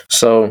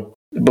 So,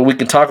 but we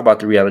can talk about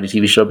the reality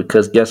TV show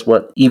because guess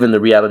what? Even the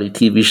reality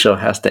TV show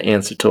has to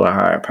answer to a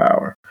higher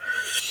power.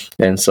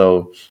 And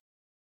so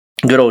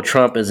good old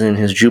Trump is in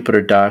his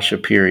Jupiter Dasha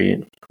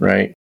period,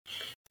 right?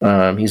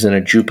 He's in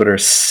a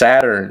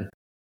Jupiter-Saturn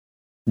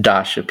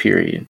Dasha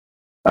period,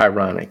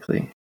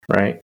 ironically,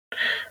 right?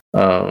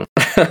 And,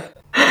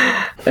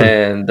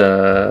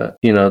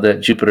 that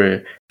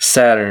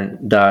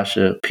Jupiter-Saturn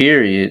Dasha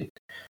period,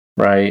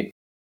 right,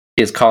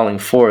 is calling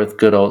forth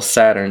good old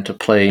Saturn to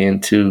play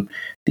into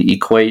the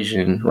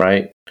equation,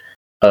 right,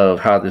 of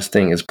how this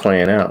thing is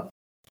playing out.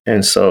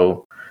 And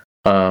so,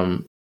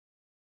 with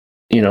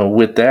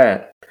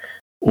that,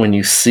 when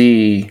you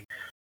see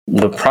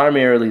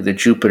primarily the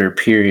Jupiter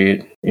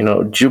period,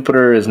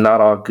 Jupiter is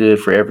not all good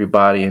for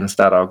everybody and it's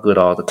not all good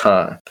all the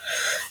time.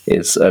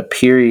 It's a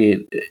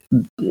period,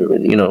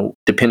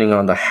 depending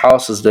on the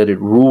houses that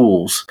it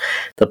rules,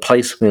 the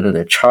placement of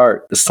the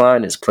chart, the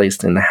sign is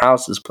placed in, the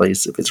house is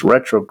placed. If it's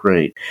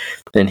retrograde,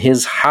 then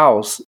his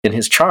house, in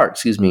his chart,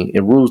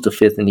 it rules the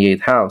 5th and the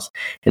 8th house.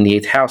 And the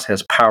 8th house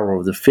has power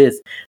over the 5th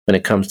when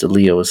it comes to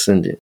Leo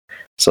ascendant.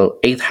 So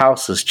 8th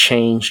house is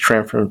change,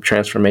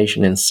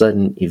 transformation, and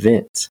sudden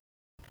events.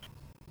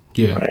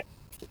 Yeah. Right.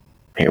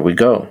 Here we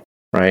go.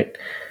 Right.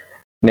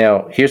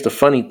 Now, here's the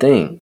funny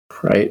thing,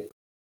 right?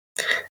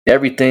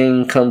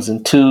 Everything comes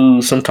in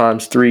 2s,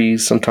 sometimes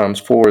 3s,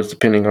 sometimes 4s,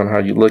 depending on how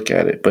you look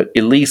at it. But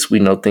at least we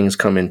know things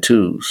come in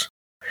 2s.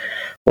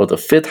 Well, the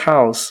 5th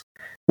house,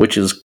 which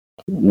is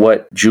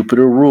what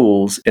Jupiter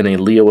rules in a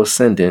Leo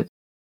ascendant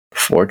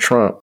for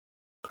Trump,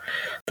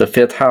 the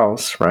 5th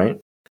house, right,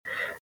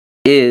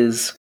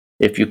 is,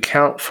 if you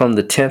count from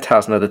the 10th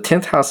house, now the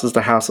 10th house is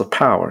the house of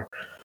power.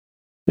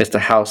 It's the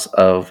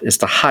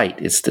height.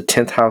 It's the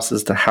 10th house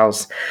is the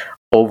house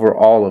over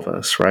all of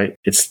us, right?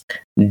 It's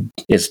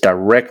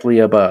directly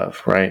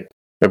above, right?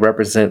 It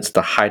represents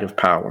the height of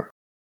power,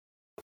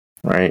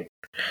 right?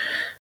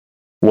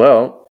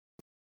 Well,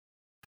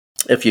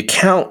 if you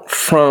count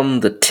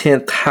from the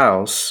 10th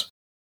house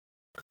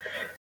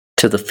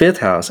to the 5th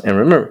house, and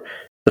remember,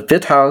 the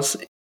 5th house,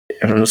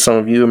 and some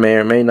of you may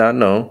or may not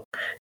know,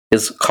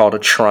 is called a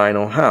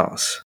trinal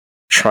house.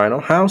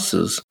 Trinal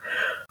houses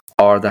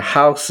are the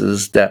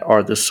houses that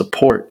are the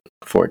support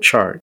for a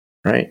chart,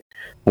 right?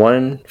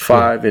 1,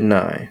 5, and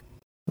 9,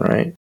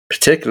 right?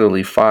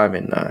 Particularly 5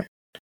 and 9.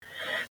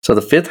 So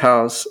the 5th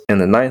house and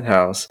the 9th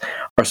house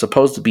are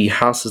supposed to be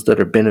houses that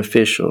are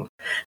beneficial,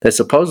 that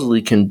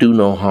supposedly can do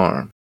no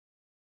harm,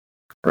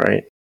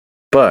 right?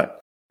 But,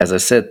 as I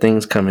said,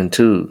 things come in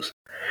 2s.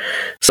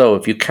 So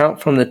if you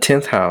count from the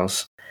 10th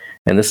house,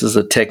 and this is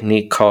a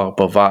technique called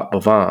Bhavat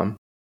Bhavam,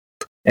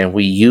 and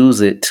we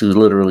use it to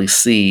literally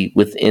see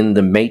within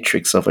the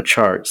matrix of a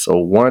chart. So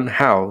one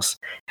house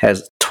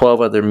has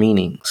 12 other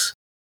meanings,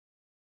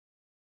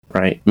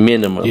 right?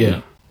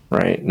 Minimally,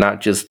 right?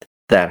 Not just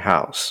that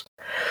house.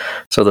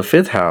 So the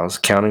 5th house,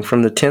 counting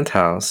from the 10th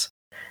house,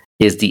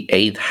 is the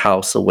 8th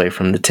house away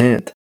from the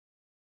 10th.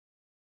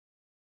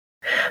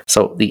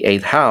 So the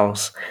 8th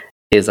house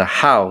is a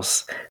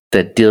house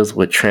that deals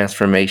with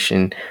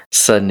transformation,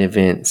 sudden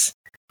events,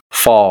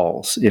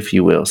 falls, if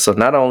you will. So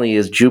not only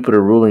is Jupiter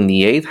ruling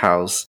the 8th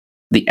house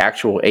the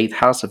actual 8th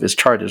house of his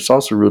chart, it's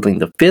also ruling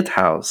the 5th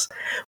house,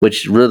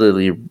 which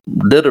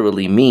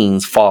literally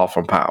means fall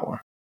from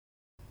power.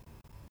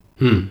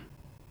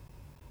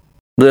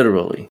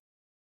 Literally.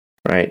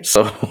 Right?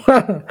 So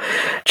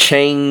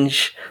sudden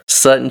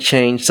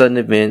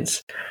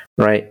events,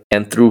 right?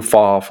 And through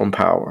fall from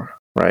power,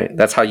 right?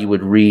 That's how you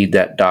would read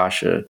that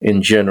dasha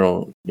in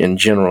general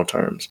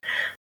terms.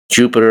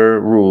 Jupiter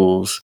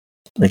rules,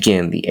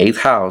 again, the 8th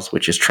house,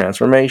 which is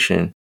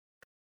transformation,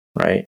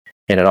 right?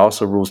 And it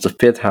also rules the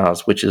 5th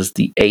house, which is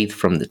the 8th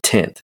from the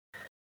 10th.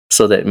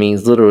 So that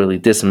means literally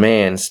this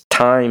man's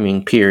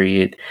timing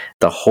period,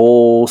 the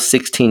whole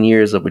 16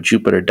 years of a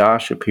Jupiter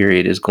dasha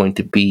period, is going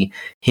to be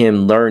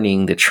him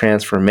learning the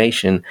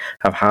transformation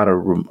of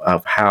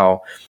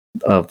how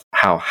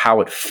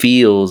it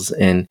feels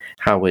and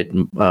how it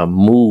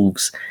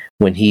moves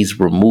when he's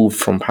removed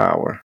from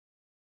power.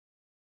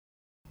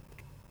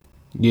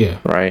 Yeah.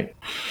 Right.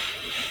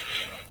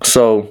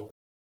 So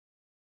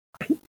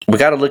we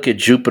got to look at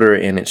Jupiter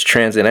in its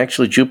transit.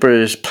 Actually, Jupiter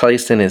is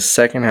placed in his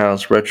 2nd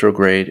house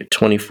retrograde at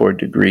 24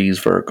 degrees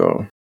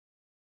Virgo.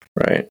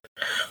 Right.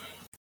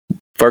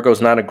 Virgo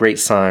is not a great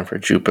sign for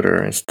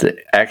Jupiter. It's the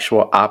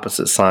actual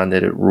opposite sign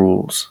that it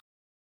rules.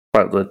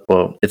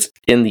 Well, it's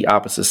in the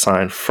opposite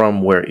sign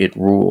from where it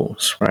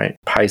rules, right?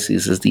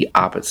 Pisces is the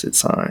opposite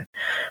sign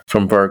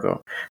from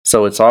Virgo.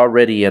 So it's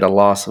already at a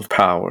loss of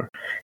power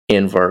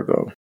in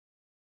Virgo,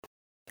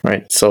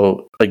 right?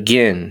 So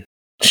again,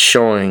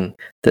 showing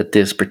that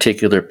this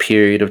particular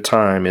period of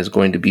time is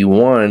going to be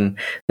one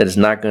that is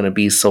not going to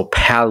be so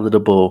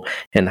palatable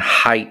and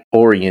height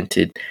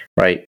oriented,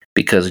 right?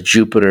 Because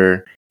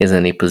Jupiter is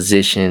in a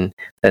position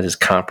that is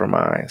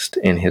compromised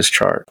in his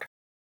chart.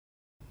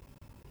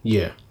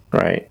 Yeah.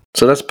 Right.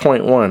 So that's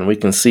point one. We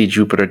can see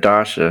Jupiter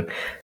dasha,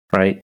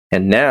 right?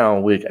 And now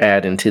we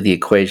add into the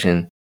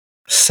equation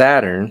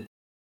Saturn,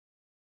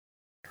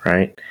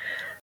 right?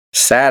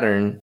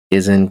 Saturn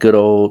is in good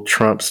old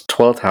Trump's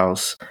 12th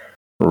house,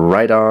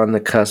 right on the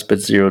cusp at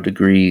 0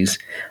 degrees,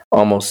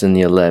 almost in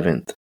the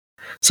 11th.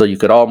 So you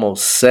could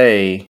almost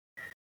say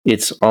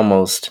it's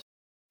almost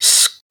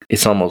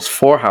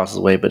 4 houses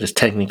away, but it's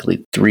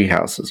technically 3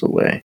 houses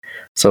away.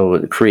 So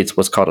it creates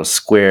what's called a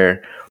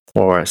square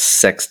or a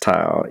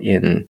sextile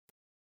in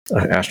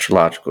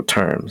astrological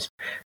terms.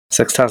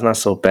 Sextile is not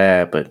so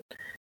bad, but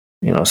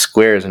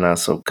squares are not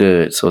so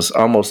good. So it's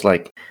almost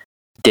like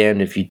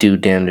damned if you do,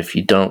 damned if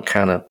you don't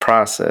kind of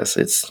process.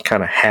 It's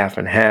kind of half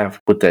and half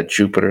with that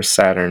Jupiter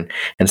Saturn,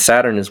 and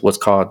Saturn is what's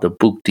called the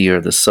Bhukti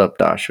or the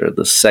subdasha,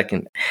 the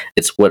second.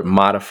 It's what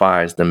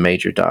modifies the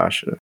major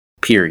dasha.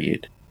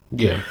 Period.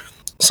 Yeah.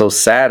 So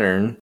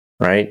Saturn,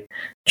 right?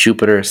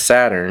 Jupiter,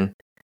 Saturn,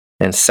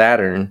 and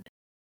Saturn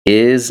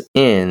is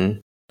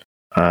in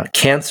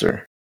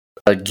Cancer.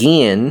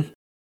 Again,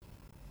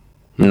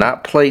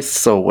 not placed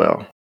so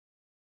well.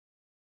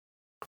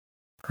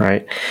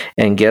 Right?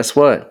 And guess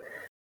what?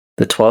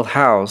 The 12th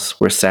house,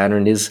 where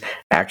Saturn is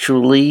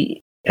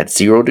actually at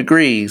 0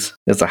 degrees,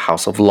 is a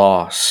house of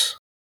loss.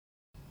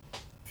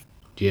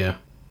 Yeah.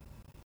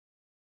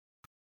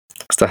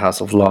 It's the house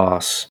of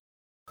loss.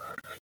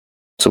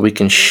 So we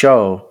can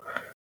show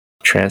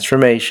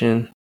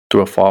transformation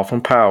through a fall from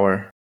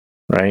power,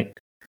 right?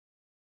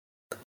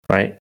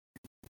 Right?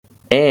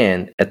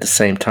 And at the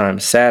same time,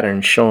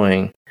 Saturn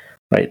showing,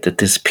 right, that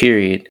this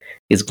period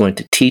is going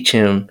to teach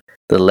him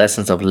the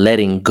lessons of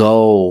letting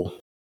go.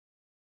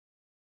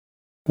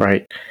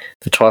 Right?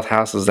 The 12th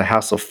house is the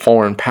house of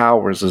foreign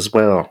powers as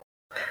well.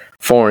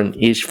 Foreign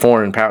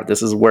power.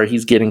 This is where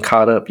he's getting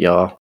caught up,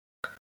 y'all.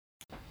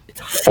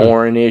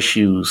 Foreign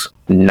issues,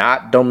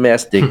 not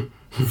domestic,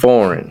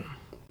 foreign.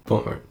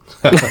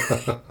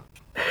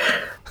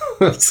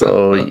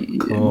 So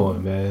come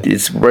on, man.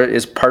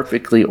 It's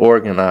perfectly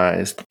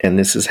organized, and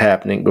this is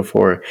happening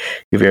before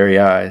your very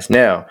eyes.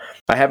 Now,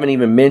 I haven't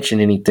even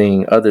mentioned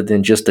anything other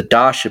than just the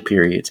dasha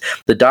periods.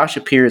 The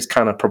dasha periods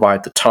kind of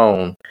provide the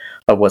tone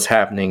of what's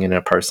happening in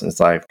a person's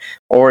life,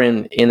 or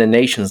in a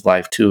nation's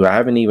life too. I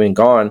haven't even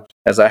gone,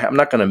 I'm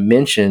not going to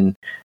mention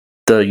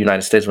the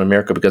United States of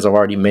America because I've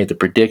already made the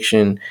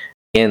prediction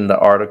in the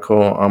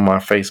article on my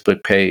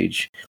Facebook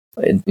page.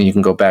 And you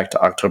can go back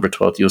to October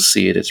 12th. You'll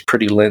see it. It's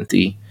pretty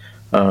lengthy.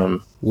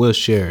 We'll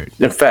share it.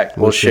 In fact,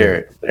 we'll share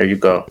it. There you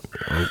go.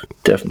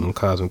 Definitely.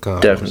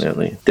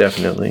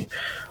 Definitely.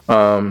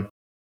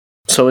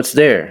 So it's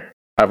there.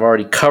 I've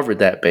already covered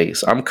that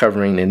base. I'm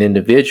covering an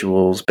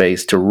individual's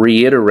base to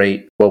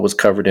reiterate what was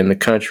covered in the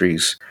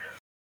countries.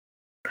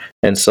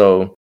 And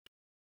so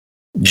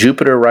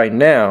Jupiter right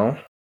now,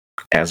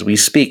 as we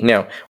speak.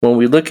 Now, when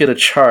we look at a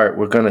chart,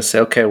 we're going to say,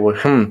 okay, well,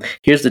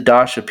 here's the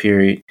dasha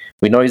period.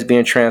 We know he's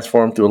being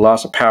transformed through a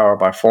loss of power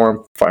by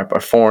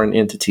foreign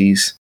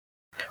entities,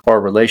 or a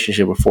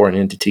relationship with foreign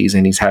entities,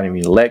 and he's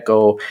having to let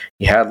go.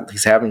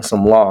 He's having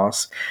some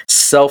loss.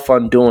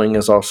 Self-undoing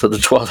is also the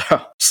 12th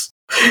house.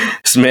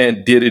 This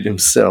man did it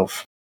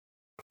himself,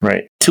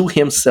 right? To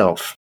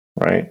himself,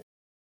 right?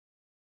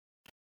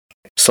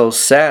 So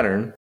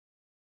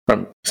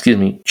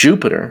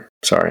Jupiter,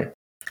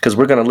 Because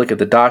we're going to look at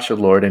the Dasha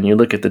Lord, and you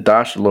look at the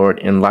Dasha Lord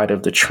in light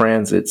of the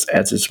transits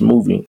as it's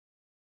moving.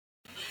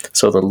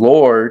 So the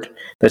Lord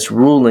that's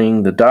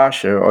ruling the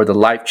Dasha or the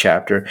life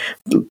chapter,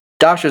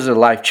 Dashas are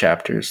life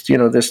chapters. You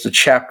know, there's the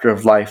chapter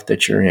of life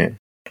that you're in.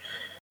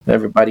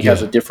 Everybody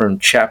has a different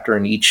chapter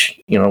in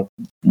each, you know,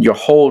 your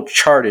whole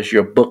chart is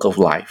your book of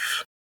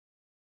life,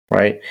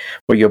 right?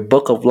 Where your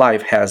book of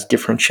life has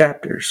different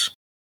chapters.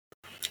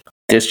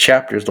 This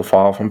chapter is the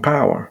fall from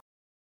power,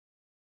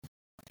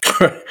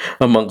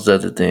 amongst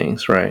other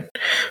things, right?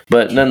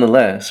 But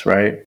nonetheless,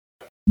 right?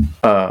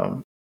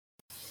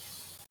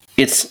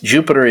 It's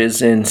Jupiter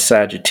is in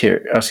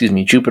Sagittarius.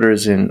 Jupiter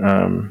is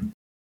in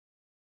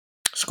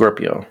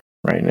Scorpio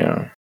right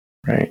now,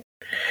 right?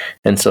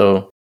 And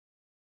so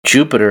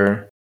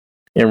Jupiter,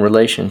 in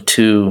relation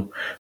to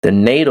the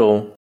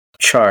natal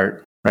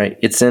chart, right?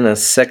 It's in a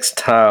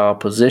sextile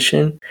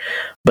position,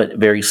 but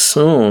very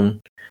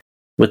soon,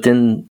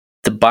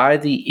 by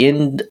the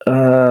end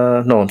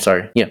of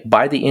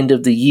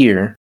the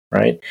year,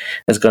 right?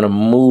 It's going to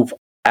move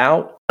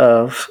out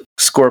of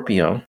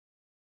Scorpio,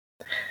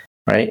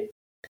 right,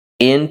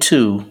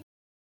 into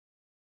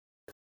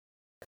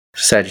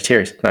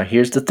Sagittarius. Now,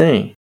 here's the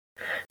thing.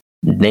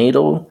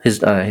 Natal, his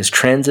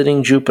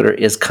transiting Jupiter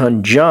is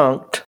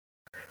conjunct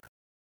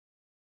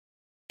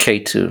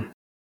Ketu,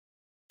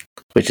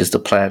 which is the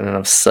planet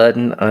of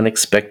sudden,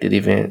 unexpected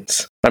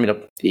events. I mean,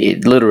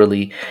 it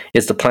literally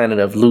is the planet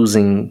of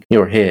losing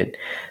your head,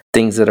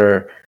 things that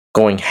are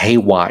going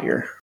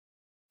haywire,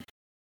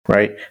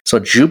 right? So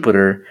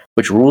Jupiter,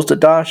 which rules the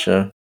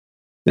Dasha,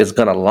 is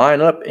going to line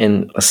up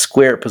in a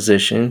square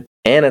position,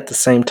 and at the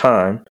same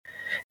time,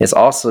 it's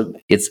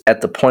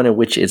at the point at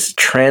which it's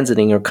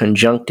transiting or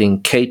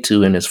conjuncting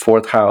Ketu in his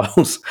fourth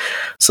house.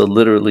 So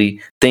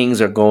literally things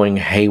are going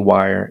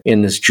haywire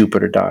in this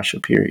Jupiter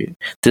Dasha period.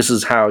 This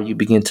is how you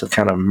begin to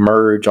kind of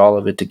merge all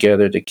of it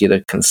together to get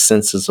a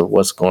consensus of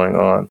what's going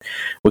on.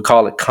 We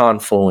call it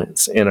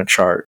confluence in a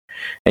chart.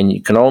 And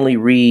you can only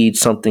read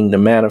something to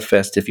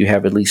manifest if you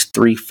have at least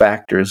 3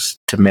 factors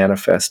to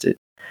manifest it.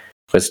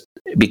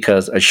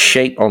 Because a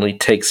shape only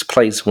takes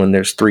place when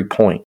there's 3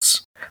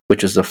 points,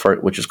 which is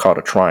called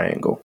a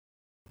triangle,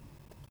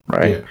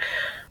 right? Yeah.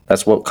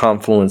 That's what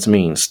confluence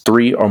means.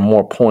 3 or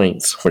more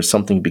points where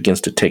something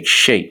begins to take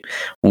shape.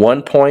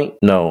 1 point,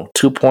 no.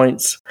 2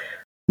 points,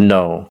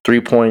 no.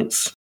 3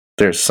 points,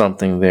 there's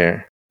something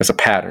there. There's a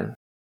pattern,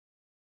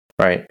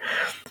 right?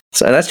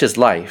 So and that's just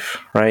life,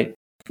 right?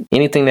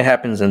 Anything that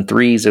happens in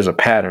 3s, there's a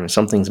pattern.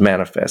 Something's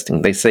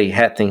manifesting. They say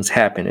things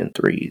happen in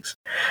 3s.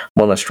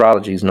 Well,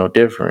 astrology is no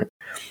different.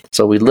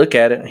 So we look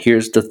at it.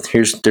 There's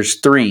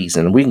 3s,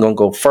 and we're gonna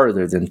go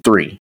further than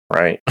 3,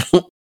 right?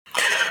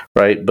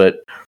 Right,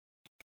 but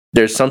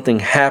there's something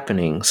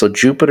happening. So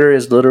Jupiter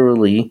is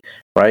literally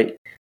right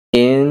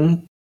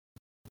in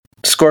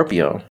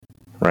Scorpio,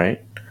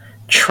 right,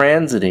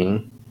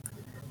 transiting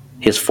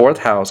his fourth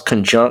house,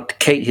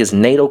 conjunct his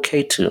natal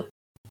Ketu.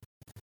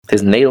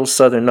 His natal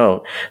southern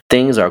node.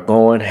 Things are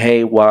going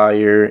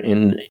haywire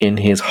in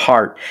his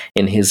heart,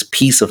 in his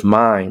peace of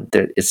mind.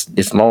 That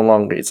it's no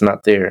longer, it's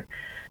not there.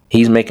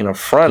 He's making a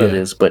front of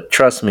this, but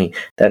trust me,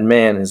 that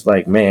man is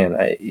like, man,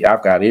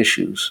 I've got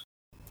issues.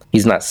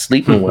 He's not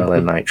sleeping well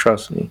at night.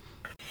 Trust me,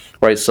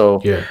 right?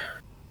 So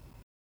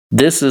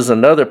this is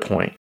another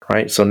point,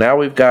 right? So now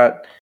we've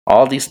got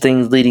all these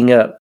things leading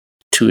up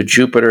to a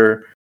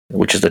Jupiter,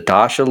 which is the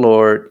Dasha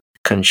Lord,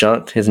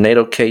 conjunct his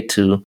natal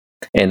Ketu.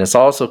 And it's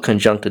also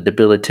conjunct a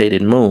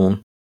debilitated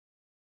moon,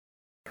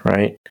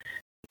 right?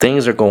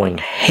 Things are going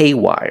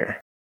haywire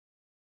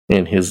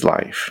in his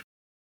life.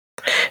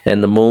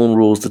 And the moon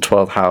rules the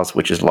 12th house,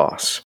 which is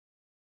loss,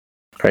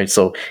 right?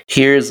 So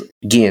here's,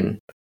 again,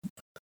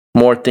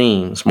 more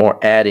themes, more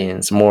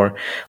add-ins, more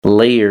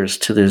layers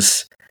to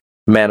this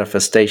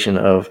manifestation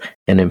of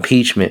an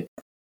impeachment,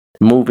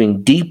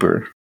 moving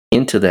deeper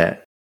into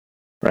that,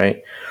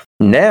 right?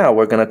 Now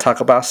we're going to talk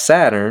about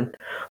Saturn,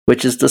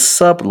 which is the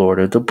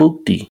sublord of the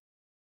Bhukti,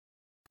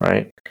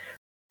 right?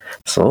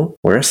 So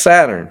where's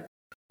Saturn?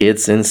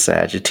 It's in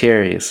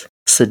Sagittarius,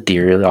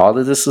 sidereally. All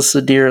of this is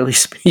sidereally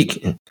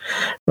speaking,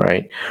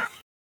 right?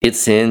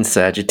 It's in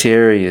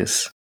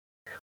Sagittarius.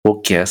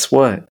 Well, guess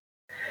what?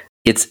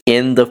 It's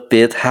in the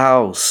 5th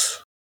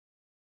house.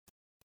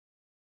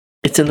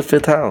 It's in the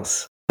 5th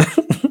house.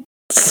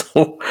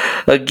 So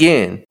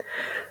again,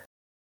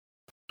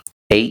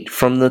 8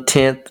 from the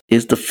 10th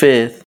is the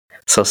 5th.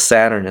 So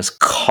Saturn is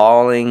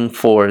calling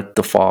forth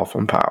the fall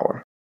from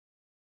power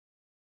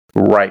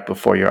right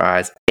before your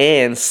eyes.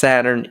 And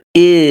Saturn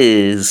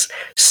is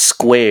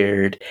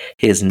squared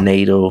his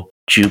natal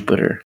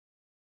Jupiter.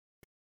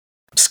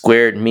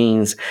 Squared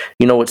means,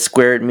 you know what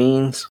squared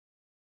means?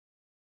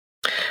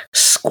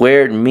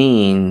 Squared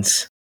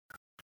means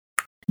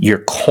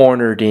you're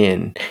cornered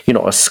in. You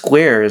know, a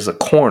square is a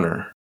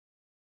corner.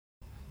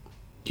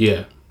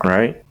 Yeah.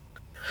 Right?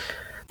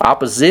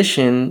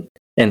 Opposition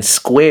and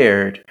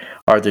squared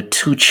are the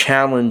two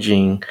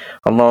challenging,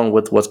 along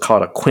with what's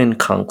called a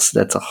quincunx.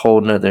 That's a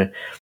whole nother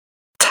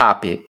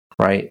topic,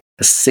 right?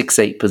 A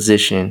 6-8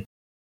 position,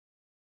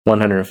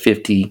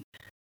 150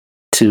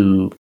 to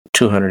to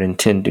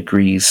 210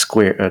 degrees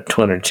square,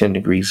 210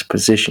 degrees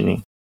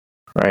positioning,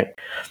 right?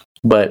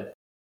 But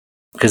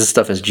because this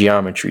stuff is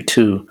geometry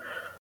too,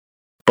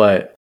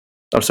 but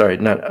I'm sorry,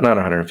 not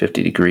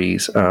 150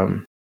 degrees. I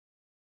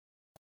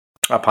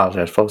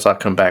apologize, folks. I'll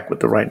come back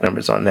with the right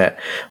numbers on that.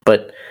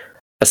 But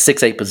a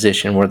 6-8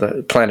 position where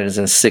the planet is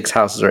in 6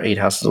 houses or 8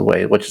 houses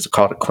away, which is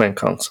called a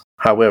quincunx.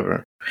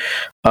 However,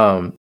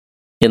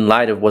 in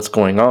light of what's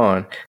going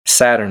on,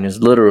 Saturn is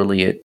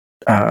literally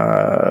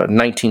at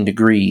 19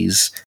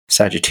 degrees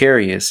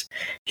Sagittarius.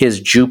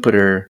 His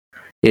Jupiter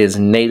is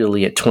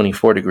natally at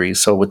 24 degrees.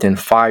 So within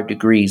 5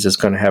 degrees, it's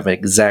going to have an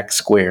exact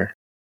square.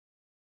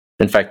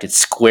 In fact, it's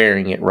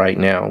squaring it right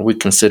now. We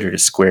consider it a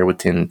square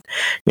within,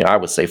 I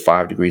would say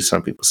 5 degrees.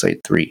 Some people say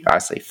 3. I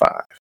say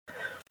 5.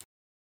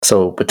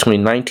 So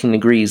between 19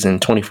 degrees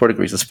and 24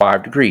 degrees is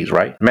 5 degrees,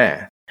 right?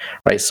 Math,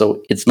 right?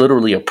 So it's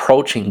literally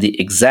approaching the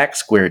exact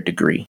squared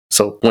degree.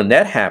 So when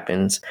that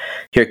happens,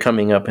 here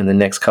coming up in the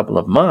next couple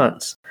of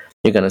months,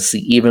 you're going to see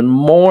even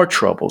more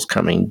troubles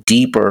coming,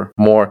 deeper,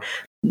 more,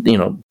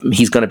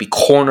 he's going to be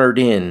cornered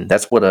in.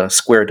 That's what a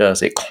square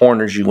does. It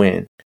corners you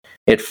in.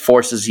 It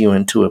forces you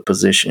into a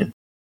position,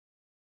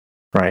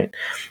 right?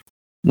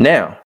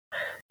 Now,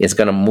 it's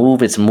going to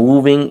move. It's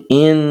moving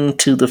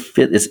into the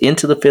fifth. It's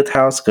into the 5th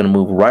house. It's going to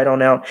move right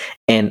on out.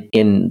 And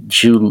in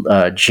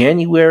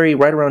January,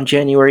 right around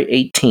January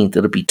 18th,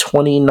 it'll be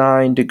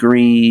 29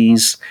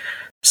 degrees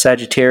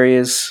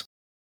Sagittarius.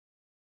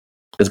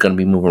 It's going to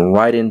be moving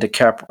right into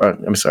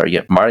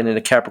right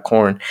into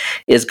Capricorn.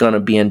 It's going to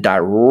be in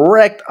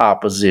direct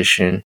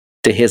opposition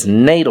to his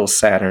natal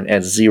Saturn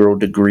at 0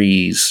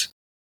 degrees.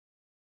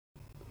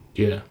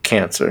 Yeah.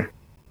 Cancer.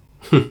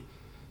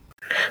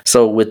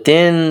 So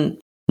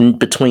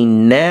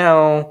between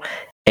now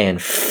and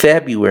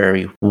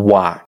February,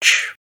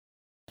 watch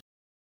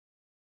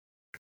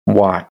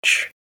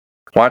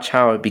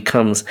how it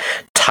becomes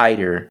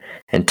tighter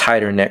and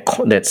tighter, and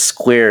that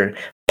square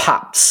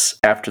pops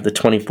after the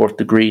 24th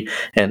degree,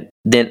 and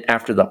then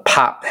after the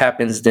pop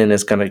happens, then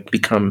it's going to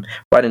become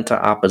right into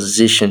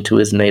opposition to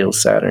his natal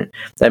Saturn.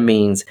 That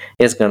means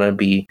it's going to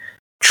be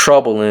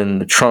trouble in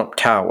the Trump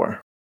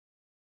Tower.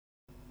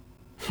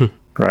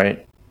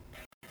 Right?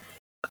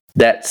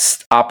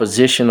 That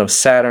opposition of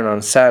Saturn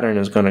on Saturn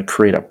is going to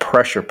create a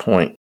pressure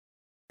point.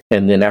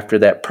 And then after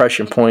that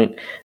pressure point,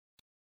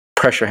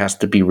 pressure has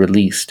to be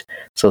released.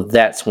 So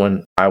that's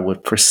when I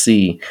would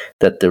foresee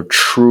that the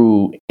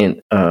true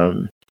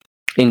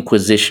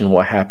inquisition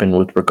will happen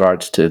with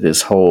regards to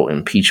this whole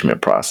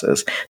impeachment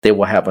process. They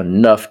will have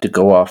enough to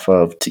go off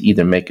of to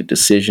either make a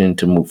decision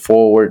to move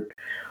forward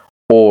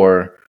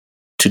or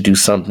to do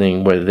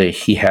something where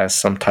he has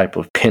some type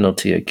of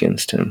penalty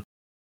against him.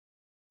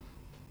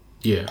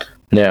 Yeah.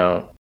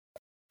 Now,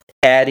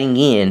 adding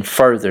in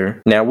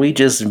further, now we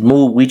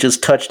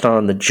just touched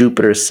on the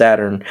Jupiter,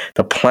 Saturn,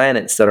 the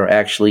planets that are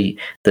actually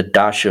the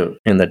dasha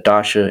and the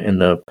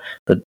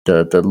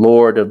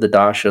Lord of the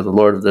dasha, the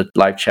Lord of the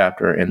life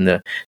chapter, and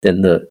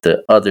then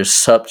the other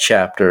sub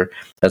chapter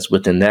that's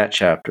within that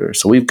chapter.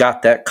 So we've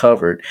got that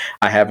covered.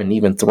 I haven't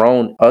even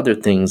thrown other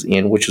things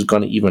in, which is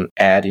going to even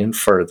add in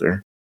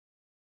further.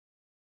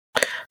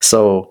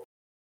 So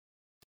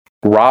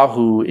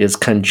Rahu is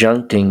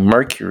conjuncting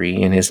Mercury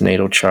in his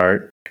natal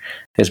chart.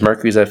 His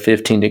Mercury's at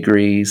 15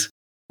 degrees.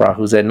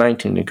 Rahu's at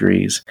 19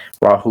 degrees.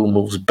 Rahu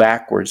moves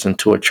backwards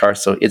into a chart,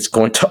 so it's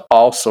going to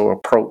also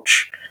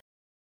approach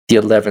the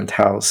 11th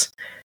house.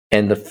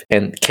 And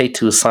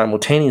Ketu is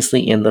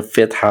simultaneously in the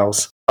 5th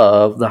house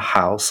of the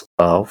house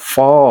of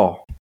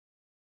fall.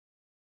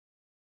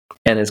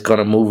 And it's going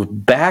to move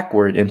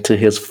backward into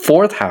his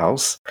 4th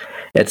house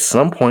at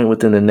some point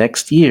within the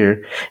next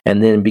year,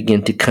 and then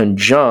begin to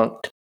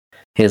conjunct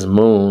his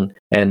moon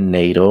and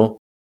natal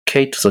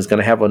Ketu. So it's going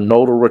to have a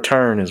nodal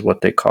return, is what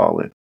they call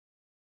it,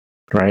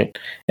 right?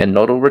 And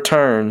nodal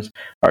returns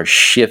are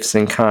shifts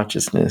in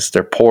consciousness.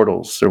 They're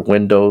portals. They're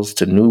windows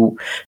to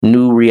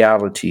new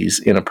realities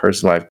in a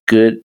person's life,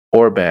 good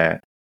or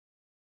bad.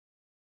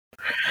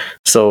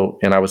 So,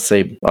 and I would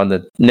say on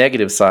the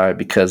negative side,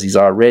 because he's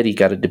already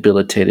got a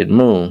debilitated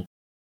moon,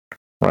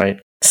 right,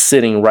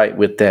 sitting right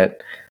with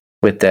that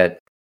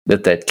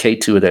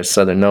Ketu, that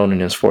southern node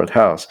in his 4th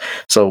house.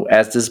 So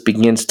as this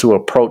begins to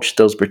approach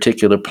those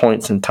particular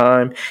points in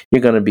time,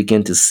 you're going to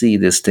begin to see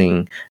this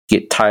thing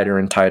get tighter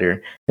and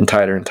tighter and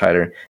tighter and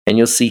tighter. And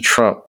you'll see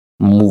Trump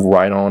move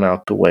right on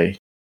out the way.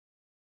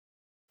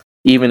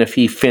 Even if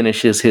he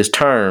finishes his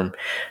term,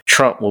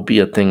 Trump will be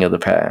a thing of the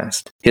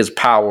past. His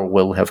power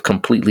will have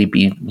completely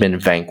been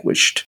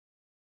vanquished.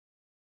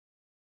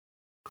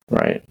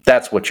 Right?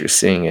 That's what you're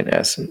seeing in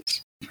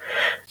essence.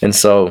 And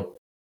so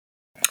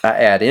I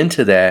add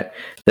into that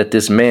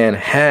this man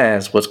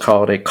has what's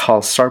called a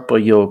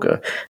Kalsarpa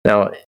yoga.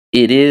 Now,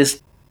 it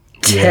is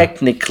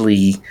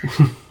technically,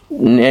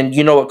 and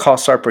you know what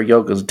Kalsarpa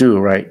yogas do,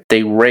 right?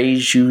 They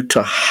raise you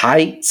to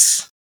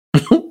heights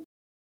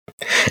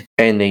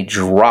and they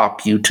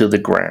drop you to the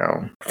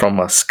ground from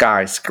a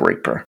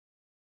skyscraper.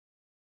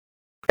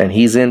 and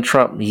he's in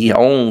Trump. He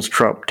owns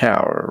Trump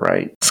Tower,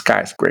 right?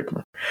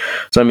 Skyscraper.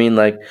 So I mean,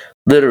 like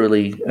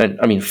literally,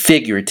 I mean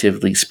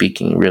figuratively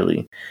speaking,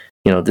 really.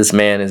 You know, this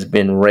man has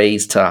been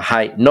raised to a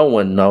height no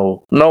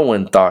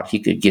one thought he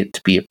could get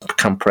to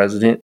become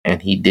president,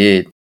 and he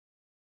did.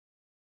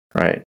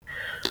 Right?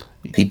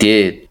 He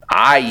did.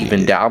 I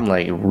even doubt. I'm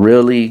like,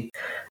 really?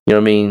 You know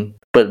what I mean?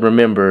 But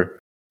remember,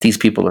 these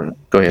people are.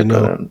 Go ahead,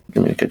 brother.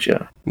 Let me cut you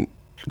off.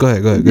 Go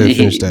ahead.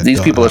 Finish that.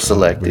 These people are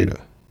selected.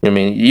 I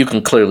mean, you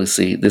can clearly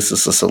see this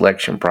is a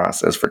selection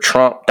process for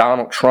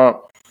Donald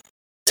Trump,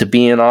 to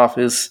be in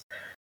office.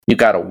 You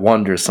got to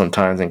wonder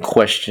sometimes and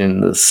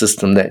question the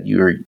system that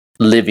you're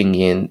living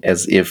in,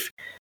 as if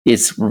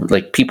it's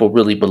like people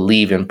really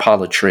believe in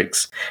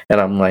politics.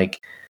 And I'm like,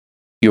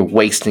 you're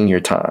wasting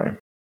your time.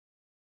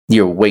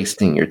 You're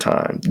wasting your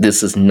time.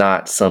 This is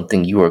not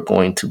something you are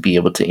going to be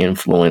able to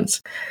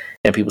influence.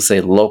 And people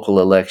say local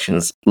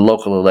elections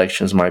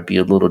might be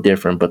a little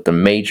different, but the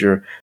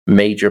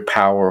major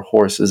power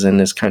horses in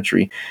this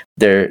country,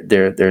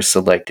 they're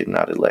selected,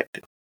 not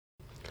elected.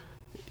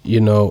 You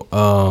know,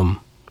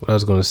 what I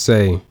was gonna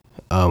say,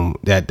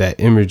 that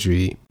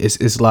imagery,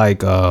 it's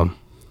like,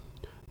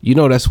 you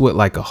know, that's what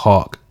like a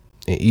hawk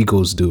and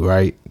eagles do,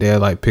 right? They'll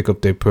like pick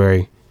up their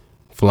prey,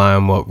 fly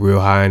them up real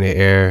high in the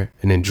air,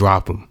 and then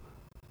drop them,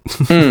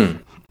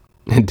 and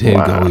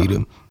then go eat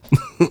them.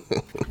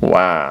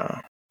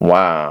 Wow.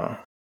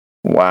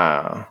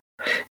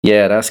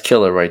 Yeah, that's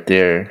killer right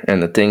there.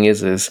 And the thing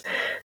is,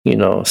 you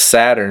know,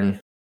 Saturn,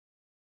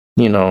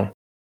 you know,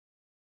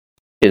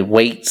 it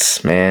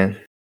waits, man.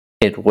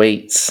 It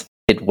waits,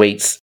 and it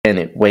waits, and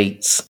it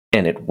waits,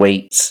 and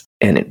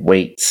it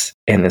waits.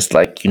 And it's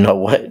like, you know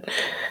what?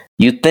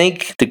 You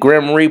think the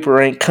Grim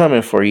Reaper ain't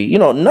coming for you. You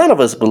know, none of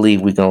us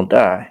believe we're going to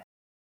die.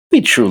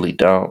 We truly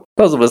don't.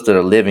 Those of us that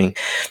are living,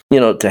 you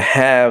know, to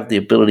have the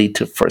ability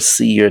to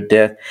foresee your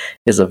death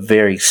is a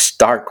very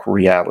stark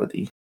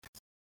reality.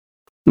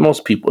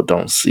 Most people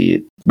don't see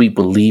it. We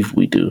believe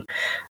we do.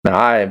 Now,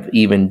 I've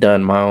even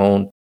done my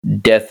own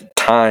death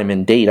time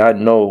and date. I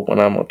know when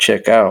I'm going to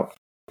check out,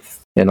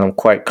 and I'm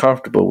quite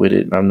comfortable with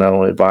it. I'm not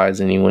going to advise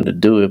anyone to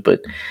do it,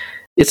 but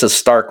it's a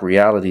stark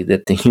reality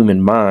that the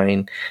human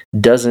mind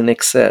doesn't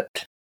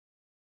accept.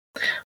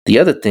 The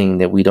other thing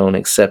that we don't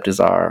accept is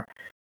our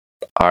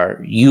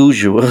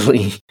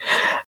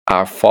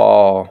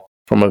fall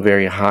from a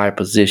very high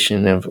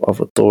position of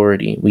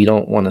authority. We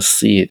don't want to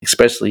see it,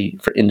 especially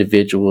for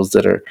individuals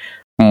that are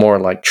more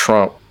like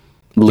Trump,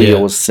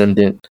 Leo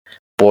ascendant,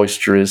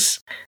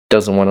 boisterous,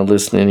 doesn't want to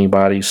listen to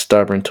anybody,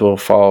 stubborn to a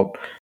fault.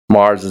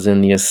 Mars is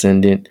in the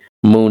ascendant,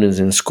 Moon is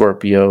in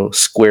Scorpio,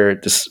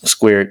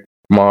 squared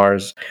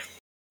Mars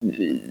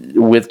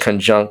with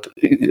conjunct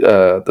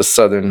the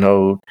southern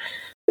node.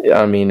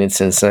 I mean,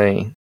 it's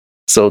insane.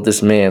 So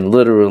this man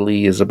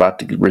literally is about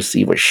to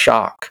receive a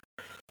shock,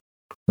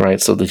 right?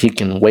 So that he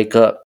can wake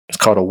up. It's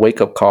called a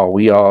wake-up call.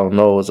 We all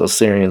know as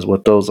Osirians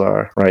what those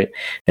are, right?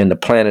 And the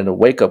planet of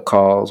wake-up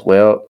calls,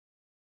 well,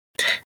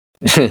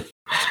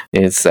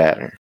 it's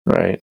Saturn,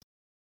 right?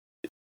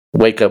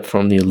 Wake up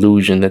from the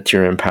illusion that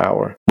you're in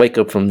power. Wake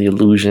up from the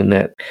illusion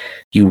that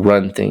you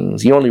run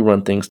things. You only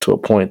run things to a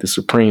point. The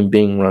Supreme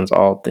Being runs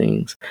all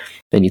things.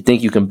 And you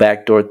think you can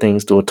backdoor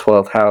things to a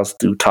 12th house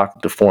through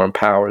talking to foreign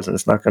powers, and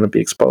it's not going to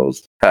be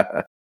exposed.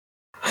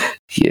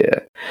 Yeah.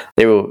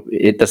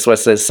 That's why it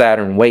says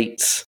Saturn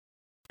waits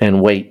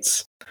and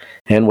waits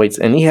and waits.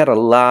 And he had a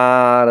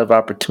lot of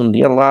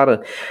opportunity, a lot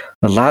of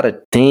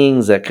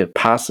things that could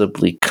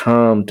possibly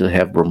come to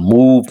have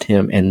removed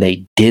him, and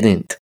they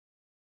didn't.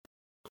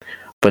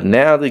 But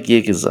now the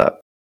gig is up,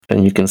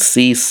 and you can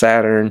see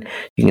Saturn,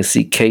 you can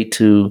see K2,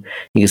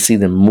 you can see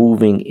them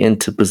moving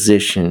into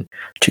position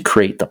to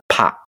create the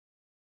pop.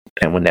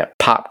 And when that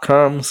pop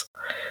comes,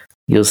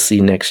 you'll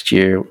see next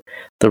year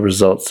the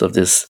results of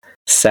this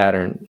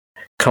Saturn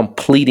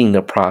completing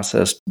the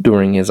process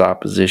during his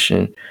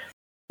opposition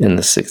in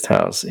the 6th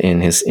house,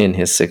 in his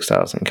 6th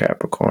house in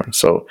Capricorn.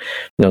 So,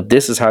 you know,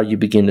 this is how you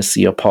begin to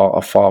see a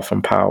fall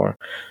from power.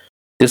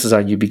 This is how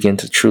you begin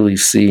to truly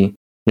see.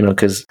 You know,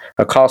 because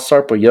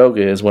Sarpa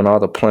Yoga is when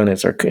all the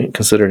planets are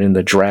considered in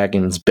the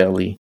dragon's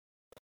belly,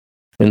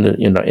 in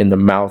the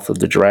mouth of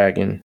the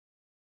dragon.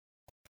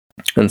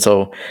 And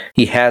so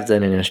he has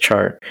that in his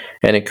chart,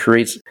 and it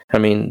creates. I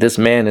mean, this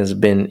man has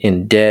been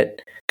in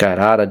debt, got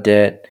out of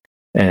debt,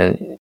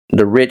 and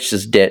the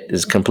rich's debt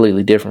is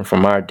completely different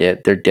from our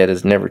debt. Their debt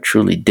is never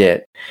truly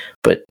debt,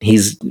 but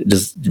he's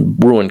just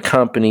ruined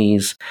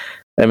companies.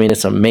 I mean,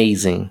 it's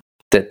amazing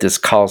that this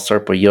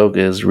Sarpa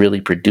Yoga is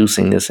really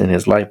producing this in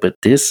his life. But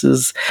this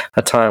is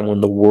a time when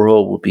the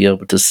world will be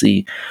able to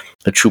see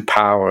the true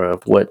power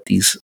of what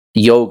these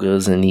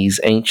yogas and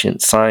these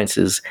ancient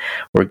sciences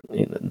were,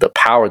 the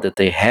power that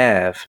they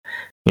have,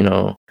 you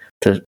know,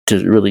 to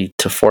really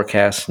to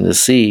forecast and to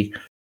see,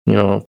 you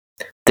know,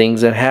 things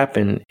that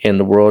happen in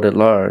the world at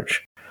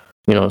large.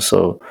 You know,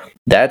 so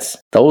that's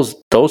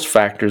those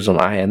factors on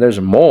my hand.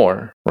 There's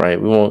more,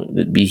 right? We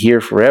won't be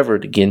here forever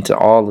to get into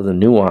all of the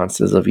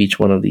nuances of each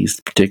one of these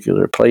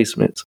particular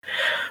placements.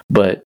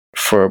 But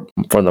for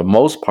the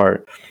most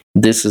part,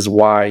 this is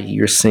why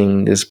you're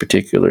seeing this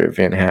particular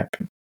event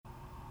happen.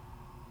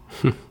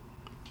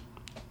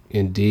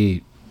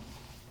 Indeed.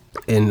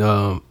 And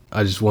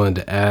I just wanted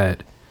to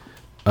add,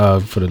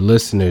 for the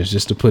listeners,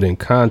 just to put in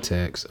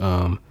context,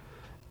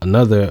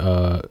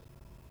 another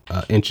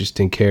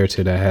interesting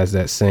character that has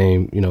that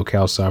same,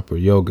 Kalsapra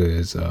yoga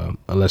is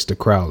Aleister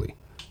Crowley.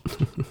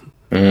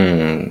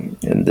 And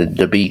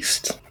the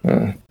beast.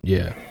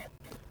 Yeah.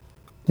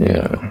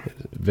 Yeah.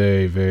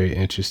 Very, very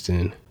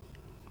interesting.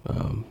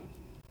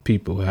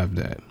 People have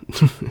that,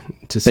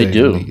 to say They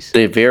do. the least.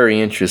 They're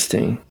very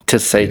interesting, to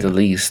say the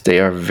least. They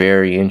are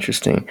very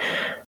interesting.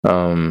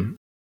 And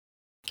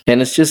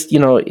it's just,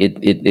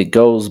 it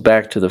goes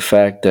back to the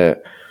fact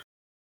that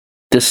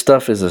this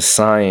stuff is a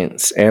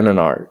science and an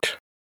art,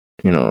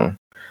 and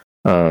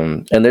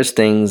there's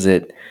things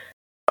that,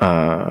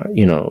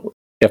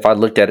 if I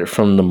looked at it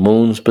from the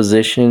moon's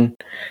position,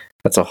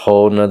 that's a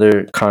whole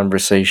nother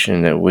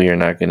conversation that we are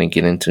not going to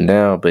get into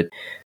now. But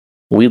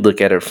we look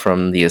at it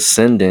from the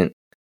ascendant,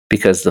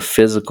 because the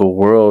physical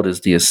world is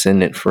the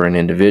ascendant for an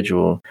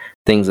individual.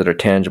 Things that are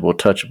tangible,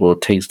 touchable,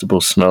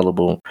 tastable,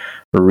 smellable,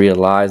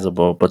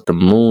 realizable. But the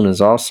moon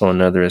is also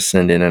another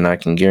ascendant, and I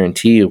can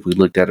guarantee you, if we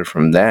looked at it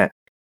from that,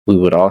 we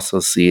would also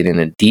see it in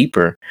a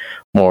deeper,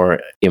 more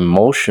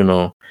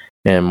emotional,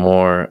 and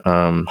more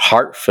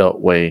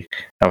heartfelt way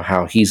of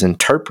how he's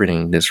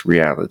interpreting this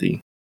reality,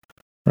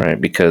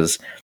 right? Because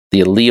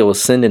the Leo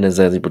ascendant is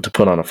able to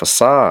put on a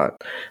facade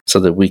so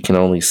that we can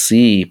only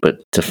see,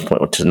 but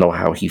to know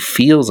how he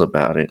feels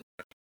about it,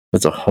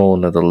 it's a whole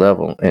nother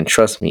level. And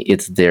trust me,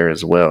 it's there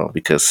as well,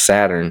 because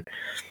Saturn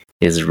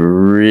is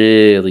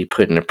really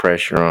putting the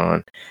pressure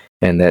on,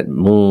 and that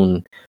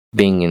moon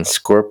being in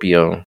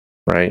Scorpio,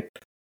 right?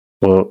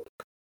 Well,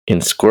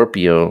 in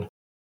Scorpio,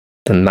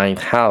 the 9th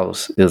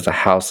house is the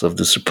house of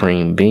the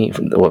supreme being.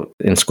 Well,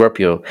 in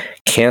Scorpio,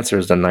 Cancer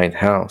is the 9th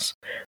house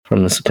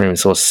from the supreme.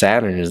 So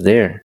Saturn is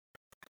there.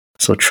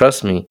 So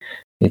trust me,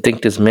 you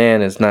think this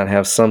man does not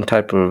have some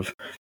type of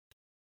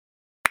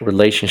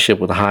relationship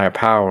with a higher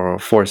power or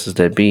forces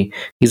that be?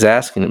 He's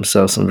asking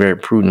himself some very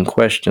prudent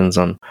questions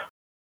on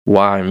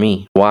why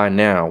me? Why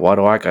now? Why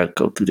do I got to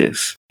go through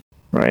this?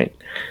 Right?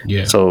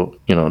 Yeah. So,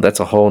 that's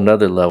a whole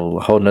nother level,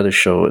 a whole nother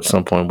show at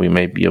some point we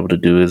may be able to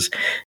do is,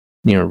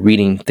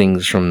 reading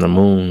things from the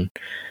moon,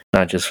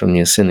 not just from the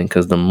ascendant,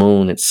 because the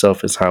moon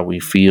itself is how we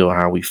feel,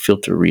 how we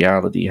filter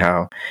reality,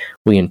 how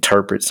we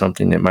interpret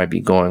something that might be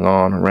going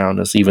on around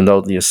us, even though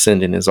the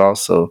ascendant is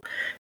also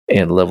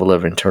a level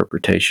of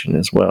interpretation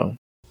as well.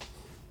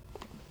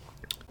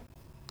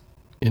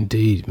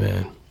 Indeed,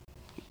 man.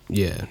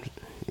 Yeah.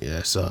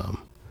 Yes.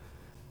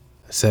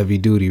 It's heavy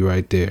duty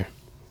right there.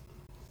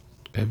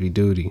 Heavy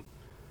duty.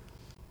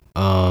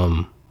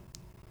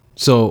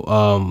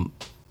 So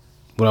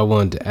what I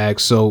wanted to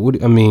ask,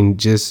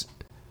 just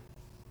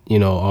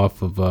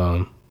off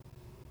of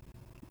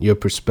your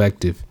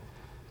perspective,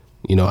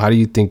 how do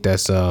you think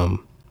that's going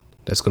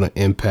to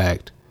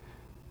impact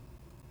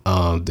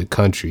the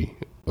country,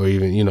 or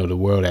even the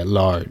world at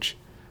large,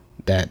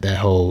 that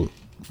whole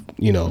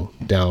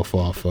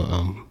downfall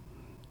for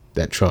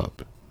that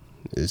Trump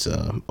is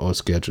on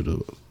schedule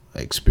to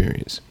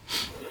experience?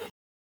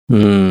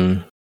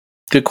 Good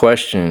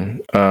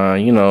question.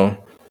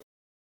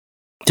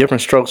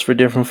 Different strokes for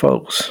different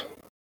folks.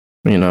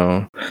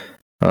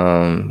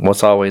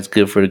 What's always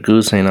good for the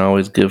goose ain't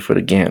always good for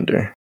the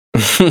gander.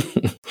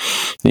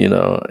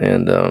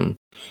 And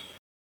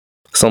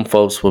some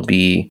folks will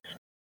be,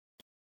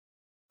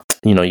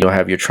 you'll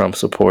have your Trump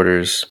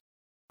supporters.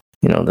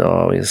 They'll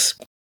always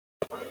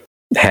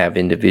have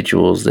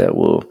individuals that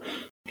will,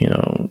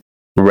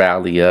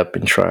 rally up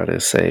and try to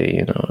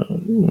say,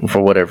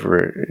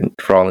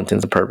 for all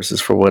intents and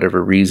purposes, for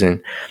whatever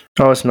reason,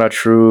 oh, it's not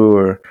true,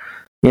 or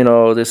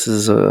this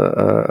is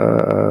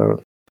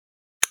the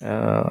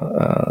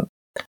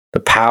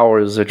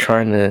powers are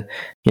trying to,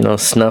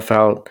 snuff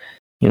out,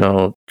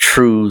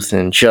 truth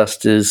and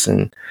justice,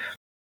 and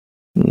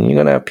you're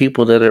gonna have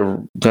people that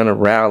are gonna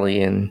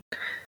rally and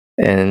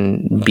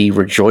be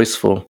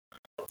rejoiceful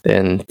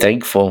and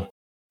thankful,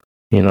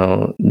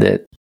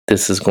 that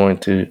this is going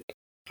to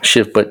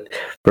shift. But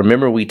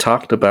remember we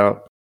talked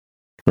about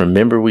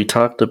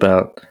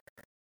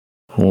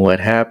what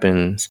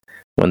happens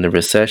when the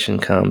recession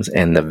comes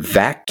and the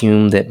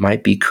vacuum that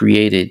might be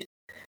created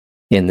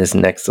in this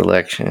next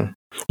election.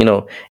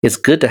 It's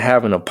good to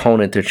have an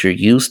opponent that you're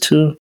used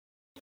to,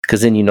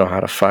 because then you know how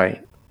to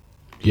fight.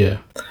 Yeah.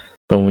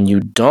 But when you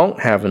don't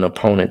have an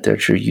opponent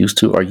that you're used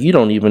to, or you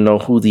don't even know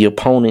who the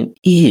opponent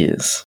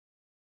is,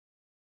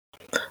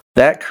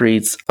 that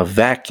creates a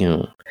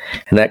vacuum.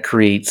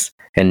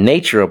 And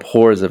nature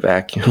abhors a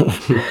vacuum.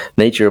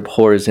 Nature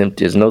abhors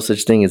empty. There's no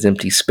such thing as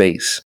empty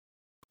space,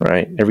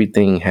 right?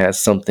 Everything has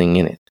something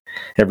in it.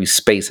 Every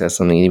space has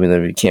something, even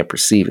though you can't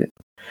perceive it.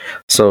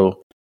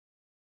 So,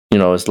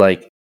 it's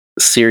like,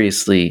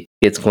 seriously,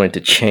 it's going to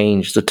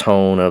change the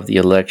tone of the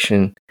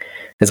election.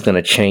 It's going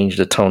to change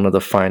the tone of the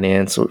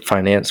finance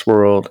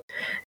world.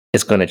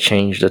 it's going to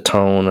change the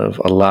tone of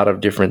a lot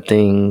of different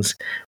things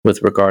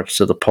with regards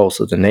to the pulse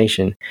of the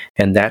nation.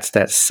 And that's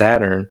that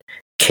Saturn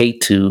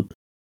Ketu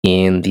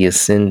in the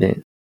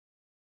ascendant.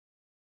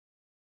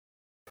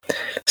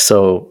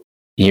 So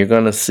you're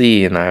going to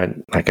see,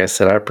 and like I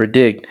said, I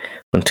predict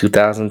when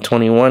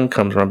 2021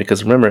 comes around,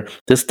 because remember,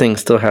 this thing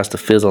still has to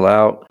fizzle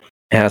out.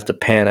 It has to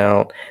pan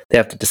out. They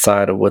have to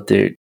decide on what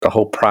the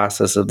whole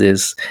process of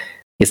this.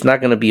 It's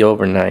not going to be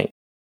overnight.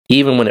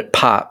 Even when it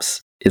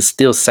pops, it's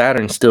still,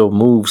 Saturn still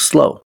moves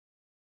slow,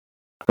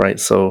 right?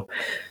 So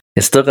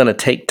it's still going to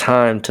take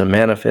time to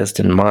manifest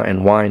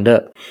and wind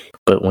up.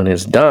 But when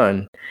it's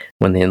done,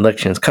 when the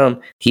elections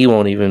come, he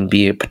won't even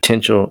be a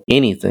potential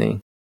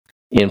anything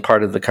in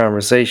part of the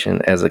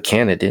conversation as a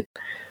candidate,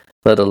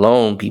 let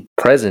alone be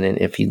president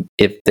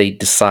if they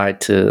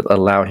decide to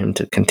allow him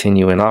to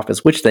continue in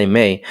office, which they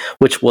may,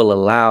 which will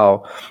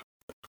allow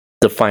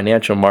the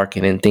financial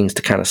market and things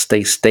to kind of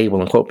stay stable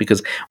and quote,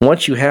 because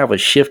once you have a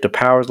shift of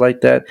powers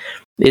like that,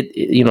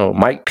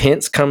 Mike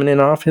Pence coming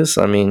in office,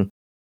 I mean,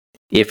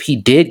 if he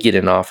did get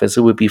in office,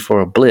 it would be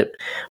for a blip.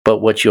 But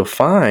what you'll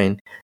find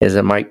is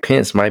that Mike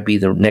Pence might be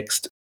the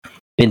next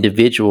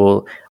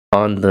individual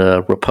on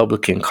the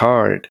Republican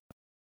card,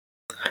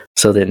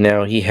 so that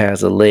now he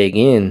has a leg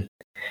in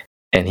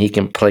and he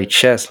can play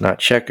chess, not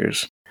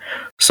checkers.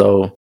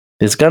 So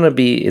it's gonna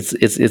be it's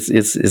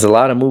a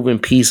lot of moving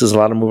pieces, a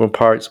lot of moving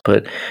parts.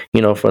 But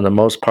for the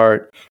most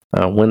part,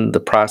 when the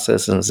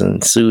process is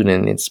ensued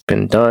and it's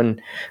been done,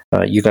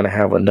 you're gonna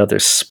have another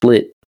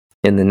split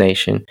in the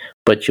nation.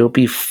 But you'll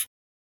be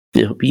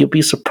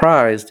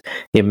surprised.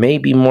 It may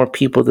be more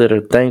people that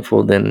are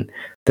thankful than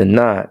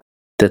not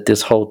that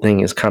this whole thing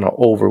is kind of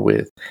over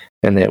with,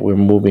 and that we're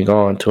moving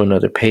on to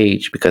another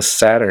page, because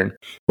Saturn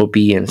will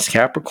be in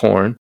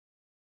Capricorn,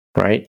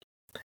 right?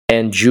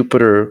 And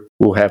Jupiter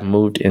will have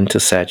moved into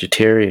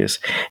Sagittarius.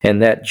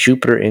 And that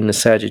Jupiter in the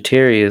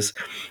Sagittarius,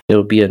 it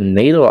will be a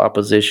natal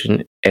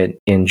opposition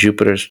in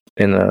Jupiter's,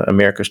 in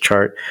America's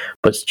chart.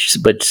 But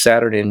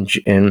Saturn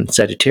in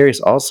Sagittarius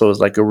also is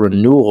like a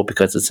renewal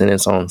because it's in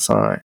its own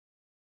sign.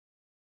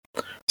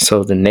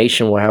 So the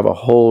nation will have a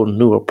whole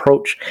new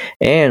approach.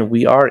 And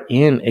we are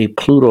in a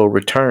Pluto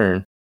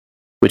return,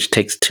 which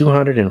takes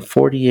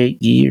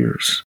 248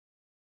 years.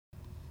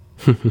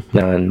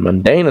 Now, in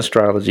mundane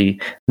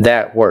astrology,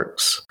 that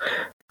works.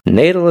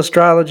 Natal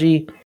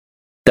astrology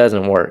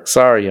doesn't work.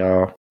 Sorry,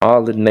 y'all.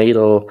 All the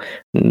natal,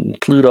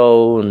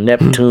 Pluto,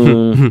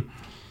 Neptune,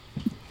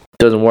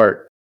 doesn't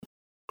work.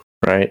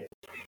 Right?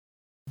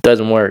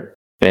 Doesn't work.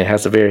 It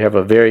has to have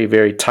a very,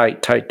 very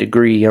tight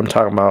degree. I'm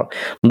talking about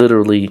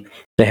literally,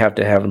 they have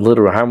to have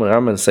literal, I'm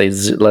going to say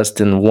less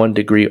than 1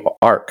 degree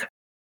arc,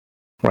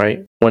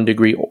 right? 1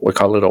 degree, we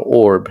call it an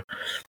orb,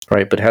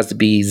 right? But it has to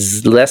be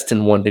less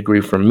than 1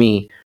 degree for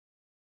me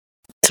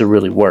to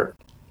really work.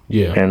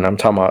 Yeah. And I'm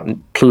talking about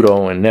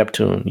Pluto and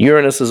Neptune.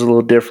 Uranus is a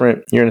little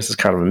different. Uranus is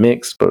kind of a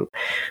mix, but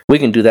we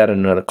can do that in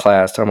another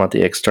class, talking about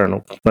the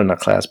external, well, not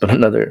class, but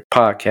another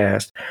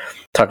podcast,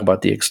 talk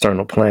about the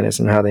external planets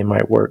and how they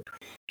might work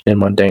in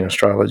mundane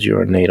astrology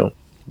or natal.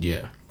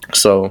 Yeah.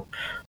 So,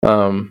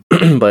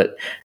 but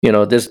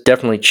there's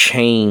definitely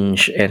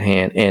change at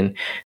hand, and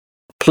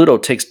Pluto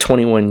takes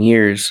 21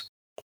 years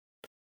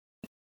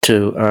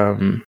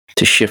to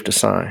shift a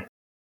sign,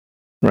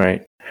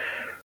 right?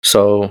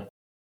 So,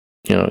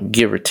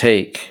 give or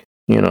take,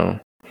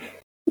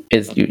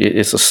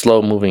 it's a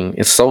slow moving.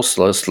 It's so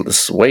slow.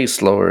 It's way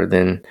slower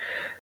than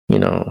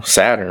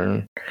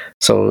Saturn.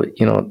 So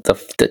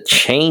the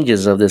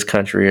changes of this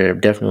country are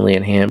definitely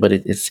in hand, but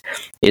it's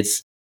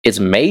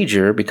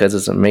major because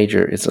it's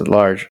a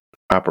large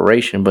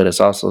operation, but it's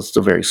also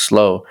still very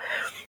slow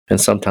and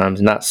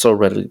sometimes not so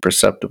readily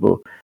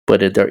perceptible.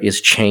 But there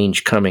is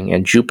change coming,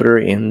 and Jupiter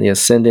in the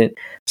ascendant,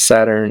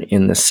 Saturn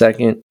in the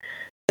second,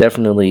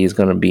 definitely is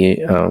going to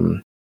be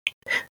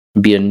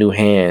a new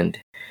hand,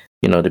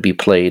 to be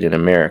played in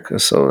America.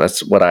 So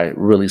that's what I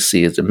really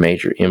see as the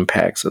major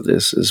impacts of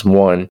this. Is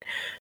one,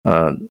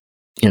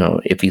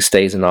 if he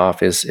stays in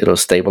office, it'll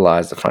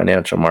stabilize the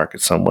financial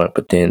market somewhat.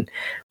 But then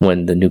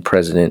when the new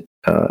president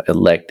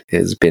elect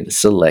has been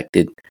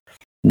selected,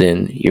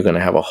 then you're going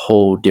to have a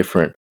whole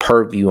different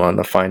purview on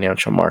the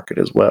financial market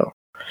as well.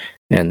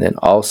 And then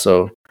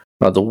also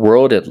the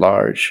world at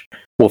large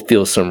will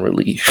feel some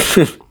relief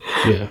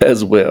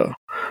as well,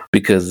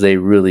 because they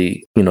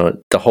really,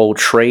 the whole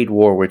trade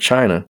war with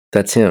China,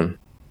 that's him.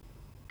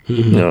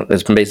 Mm-hmm.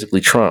 That's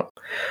basically Trump.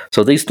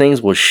 So these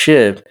things will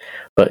shift,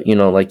 but when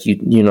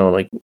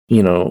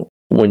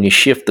you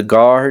shift the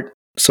guard,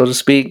 so to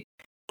speak,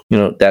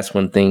 that's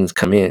when things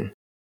come in.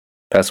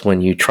 That's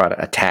when you try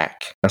to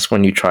attack. That's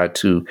when you try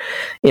to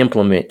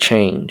implement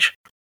change,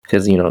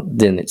 because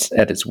then it's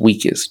at its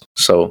weakest.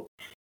 So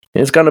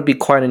it's going to be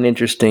quite an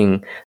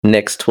interesting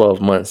next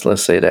 12 months.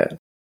 Let's say that.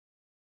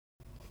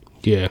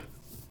 Yeah.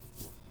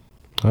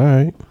 All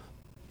right.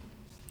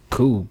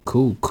 Cool.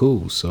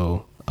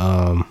 So,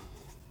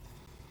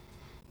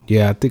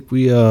 yeah, I think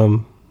we,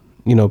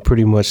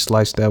 pretty much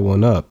sliced that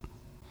one up.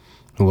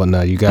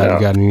 whatnot. You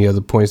got any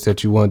other points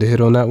that you wanted to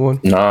hit on that one?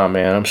 Nah,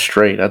 man, I'm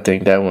straight. I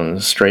think that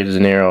one's straight as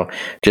an arrow.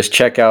 Just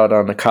check out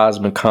on the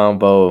Cosmic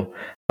Combo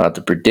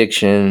the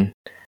prediction.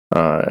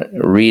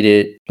 Read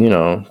it.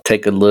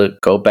 Take a look.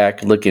 Go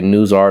back and look at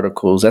news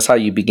articles. That's how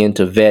you begin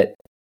to vet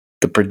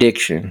the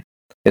prediction.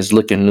 Is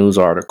look at news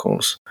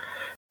articles.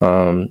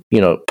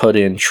 Put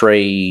in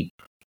trade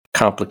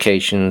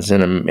complications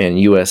in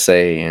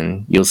USA,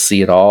 and you'll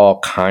see it. All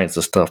kinds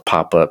of stuff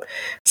pop up.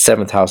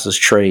 Seventh house is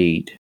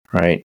trade,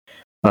 right?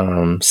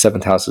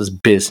 Seventh house is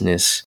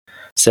business.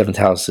 Seventh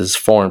house is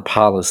foreign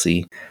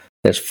policy.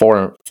 There's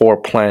four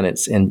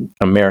planets in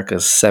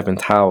America's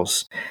seventh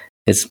house.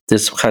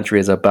 This country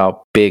is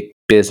about big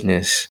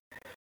business,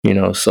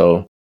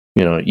 so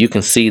you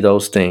can see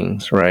those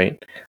things,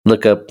 right?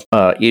 Look up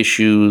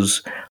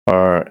issues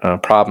or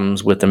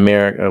problems with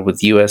America,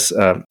 with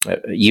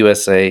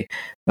USA,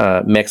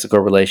 Mexico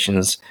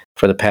relations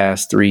for the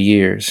past 3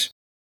 years,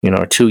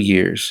 or 2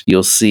 years.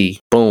 You'll see,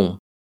 boom,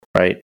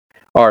 right?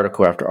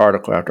 Article after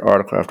article after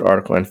article after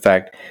article. In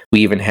fact, we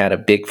even had a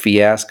big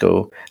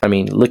fiasco. I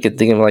mean, look at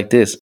things like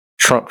this.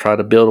 Trump tried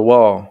to build a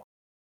wall.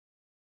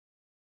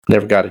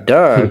 Never got it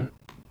done,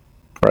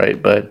 right?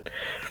 But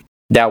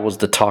that was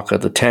the talk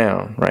of the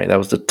town, right? That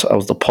was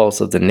the pulse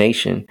of the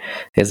nation,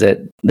 is that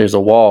there's a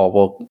wall.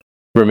 Well,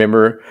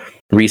 remember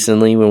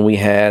recently when we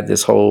had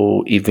this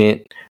whole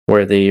event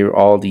where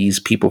all these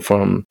people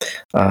from,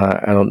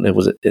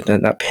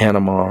 not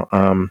Panama,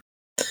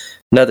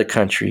 another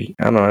country.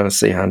 I don't know how to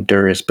say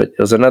Honduras, but it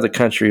was another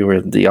country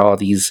where all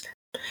these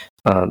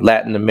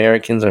Latin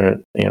Americans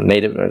or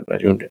native,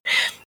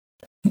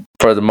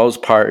 for the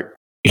most part,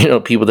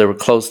 people that were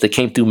close, they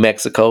came through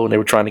Mexico and they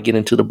were trying to get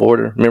into the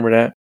border. Remember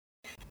that?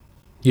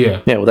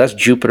 Yeah. Yeah. Well, that's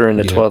Jupiter in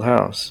the 12th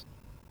house.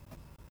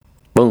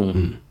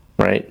 Boom.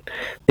 Right.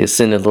 The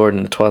ascended Lord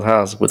in the 12th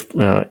house with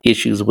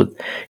issues with,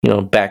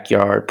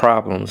 backyard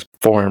problems,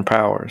 foreign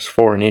powers,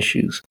 foreign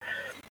issues.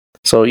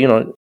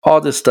 So,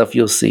 all this stuff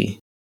you'll see.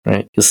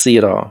 Right, you'll see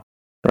it all,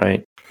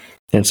 right,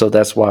 and so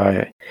that's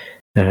why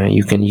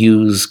you can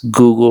use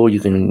Google. You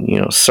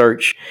can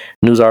search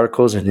news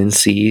articles and then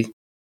see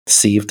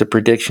if the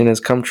prediction has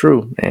come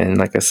true. And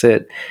like I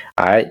said,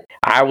 I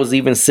was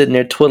even sitting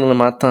there twiddling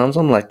my thumbs.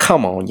 I'm like,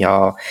 come on,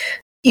 y'all,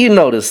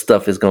 this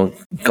stuff is gonna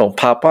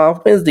pop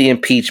off. When's the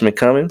impeachment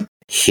coming?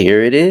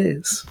 Here it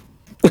is.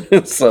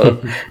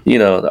 So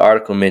the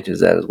article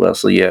mentions that as well.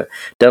 So yeah,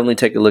 definitely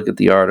take a look at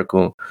the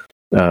article.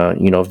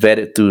 Vet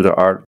it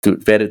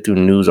through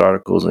news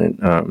articles and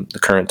the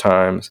current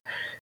times,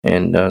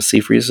 and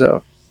see for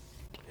yourself.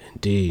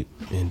 Indeed.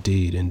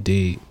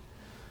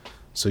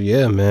 So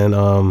yeah, man.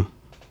 I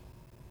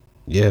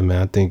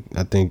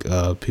think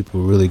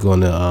people are really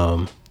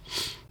gonna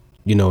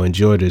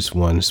enjoy this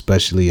one,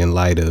 especially in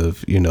light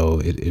of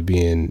it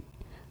being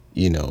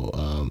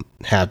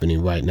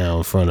happening right now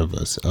in front of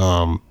us.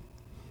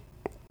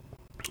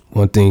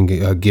 One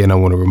thing again, I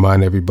want to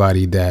remind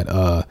everybody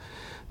that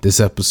this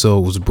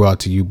episode was brought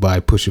to you by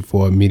Push It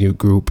Forward Media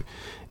Group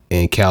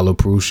and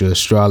Calipurusha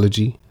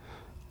Astrology.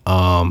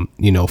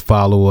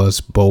 Follow us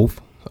both,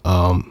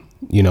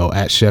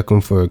 at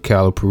Shechem for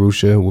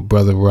Calipurusha with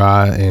Brother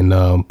Ra, and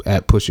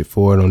at Push It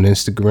Forward on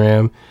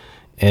Instagram.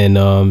 And,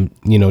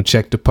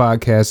 check the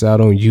podcast out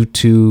on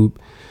YouTube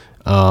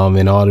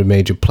and all the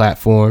major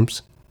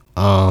platforms.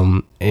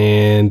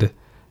 And,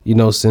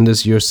 send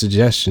us your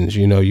suggestions.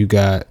 You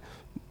got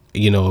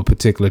a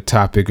particular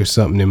topic or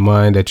something in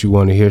mind that you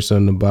want to hear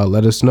something about,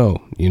 let us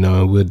know,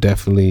 and we'll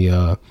definitely,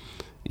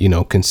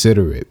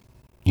 consider it,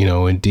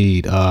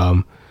 indeed.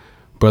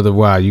 Brother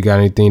Ra, you got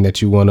anything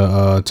that you want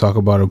to talk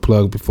about or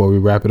plug before we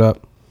wrap it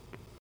up?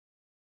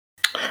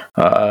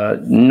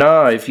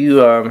 No, if you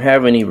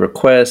have any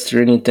requests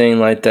or anything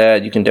like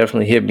that, you can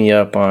definitely hit me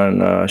up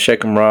on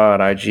Shechem Ra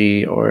at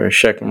IG or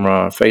Shechem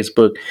Ra on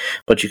Facebook.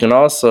 But you can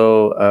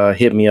also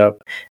hit me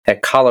up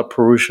at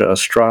Calipurusha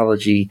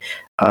Astrology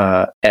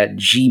at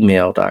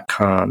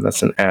gmail.com.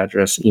 That's an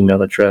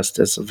email address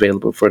that's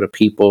available for the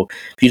people.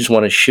 If you just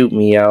want to shoot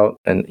me out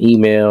an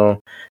email,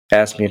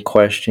 ask me a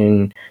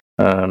question,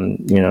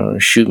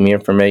 shoot me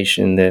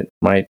information that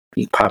might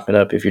be popping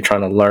up if you're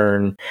trying to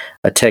learn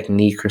a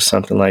technique or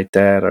something like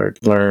that, or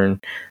learn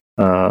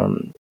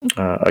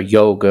a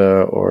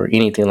yoga or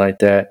anything like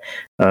that.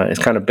 It's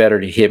kind of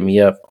better to hit me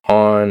up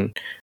on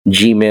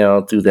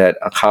Gmail through that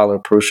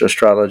Calipurusha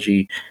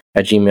Astrology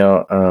at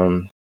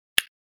Gmail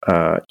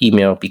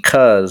email,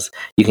 because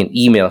you can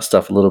email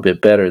stuff a little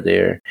bit better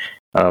there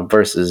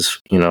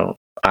versus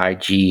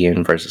IG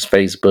and versus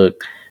Facebook.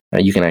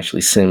 You can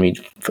actually send me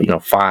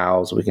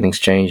files. We can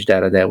exchange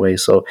data that way.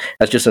 So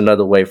that's just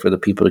another way for the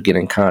people to get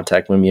in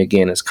contact with me.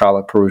 Again, it's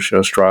Calipurusha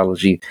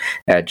Astrology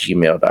at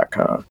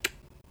gmail.com.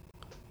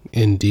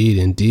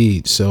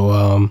 Indeed.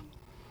 So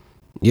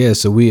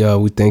so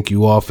we thank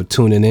you all for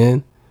tuning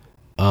in.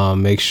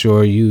 Make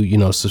sure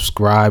you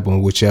subscribe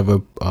on whichever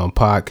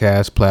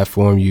podcast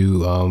platform you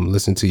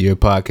listen to your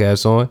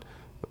podcast on.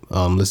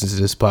 Listen to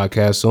this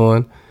podcast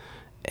on,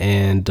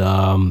 and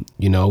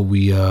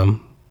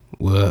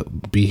we'll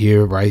be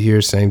here right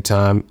here same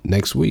time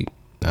next week.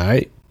 All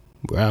right.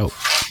 We're out.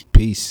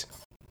 Peace.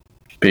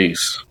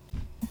 Peace.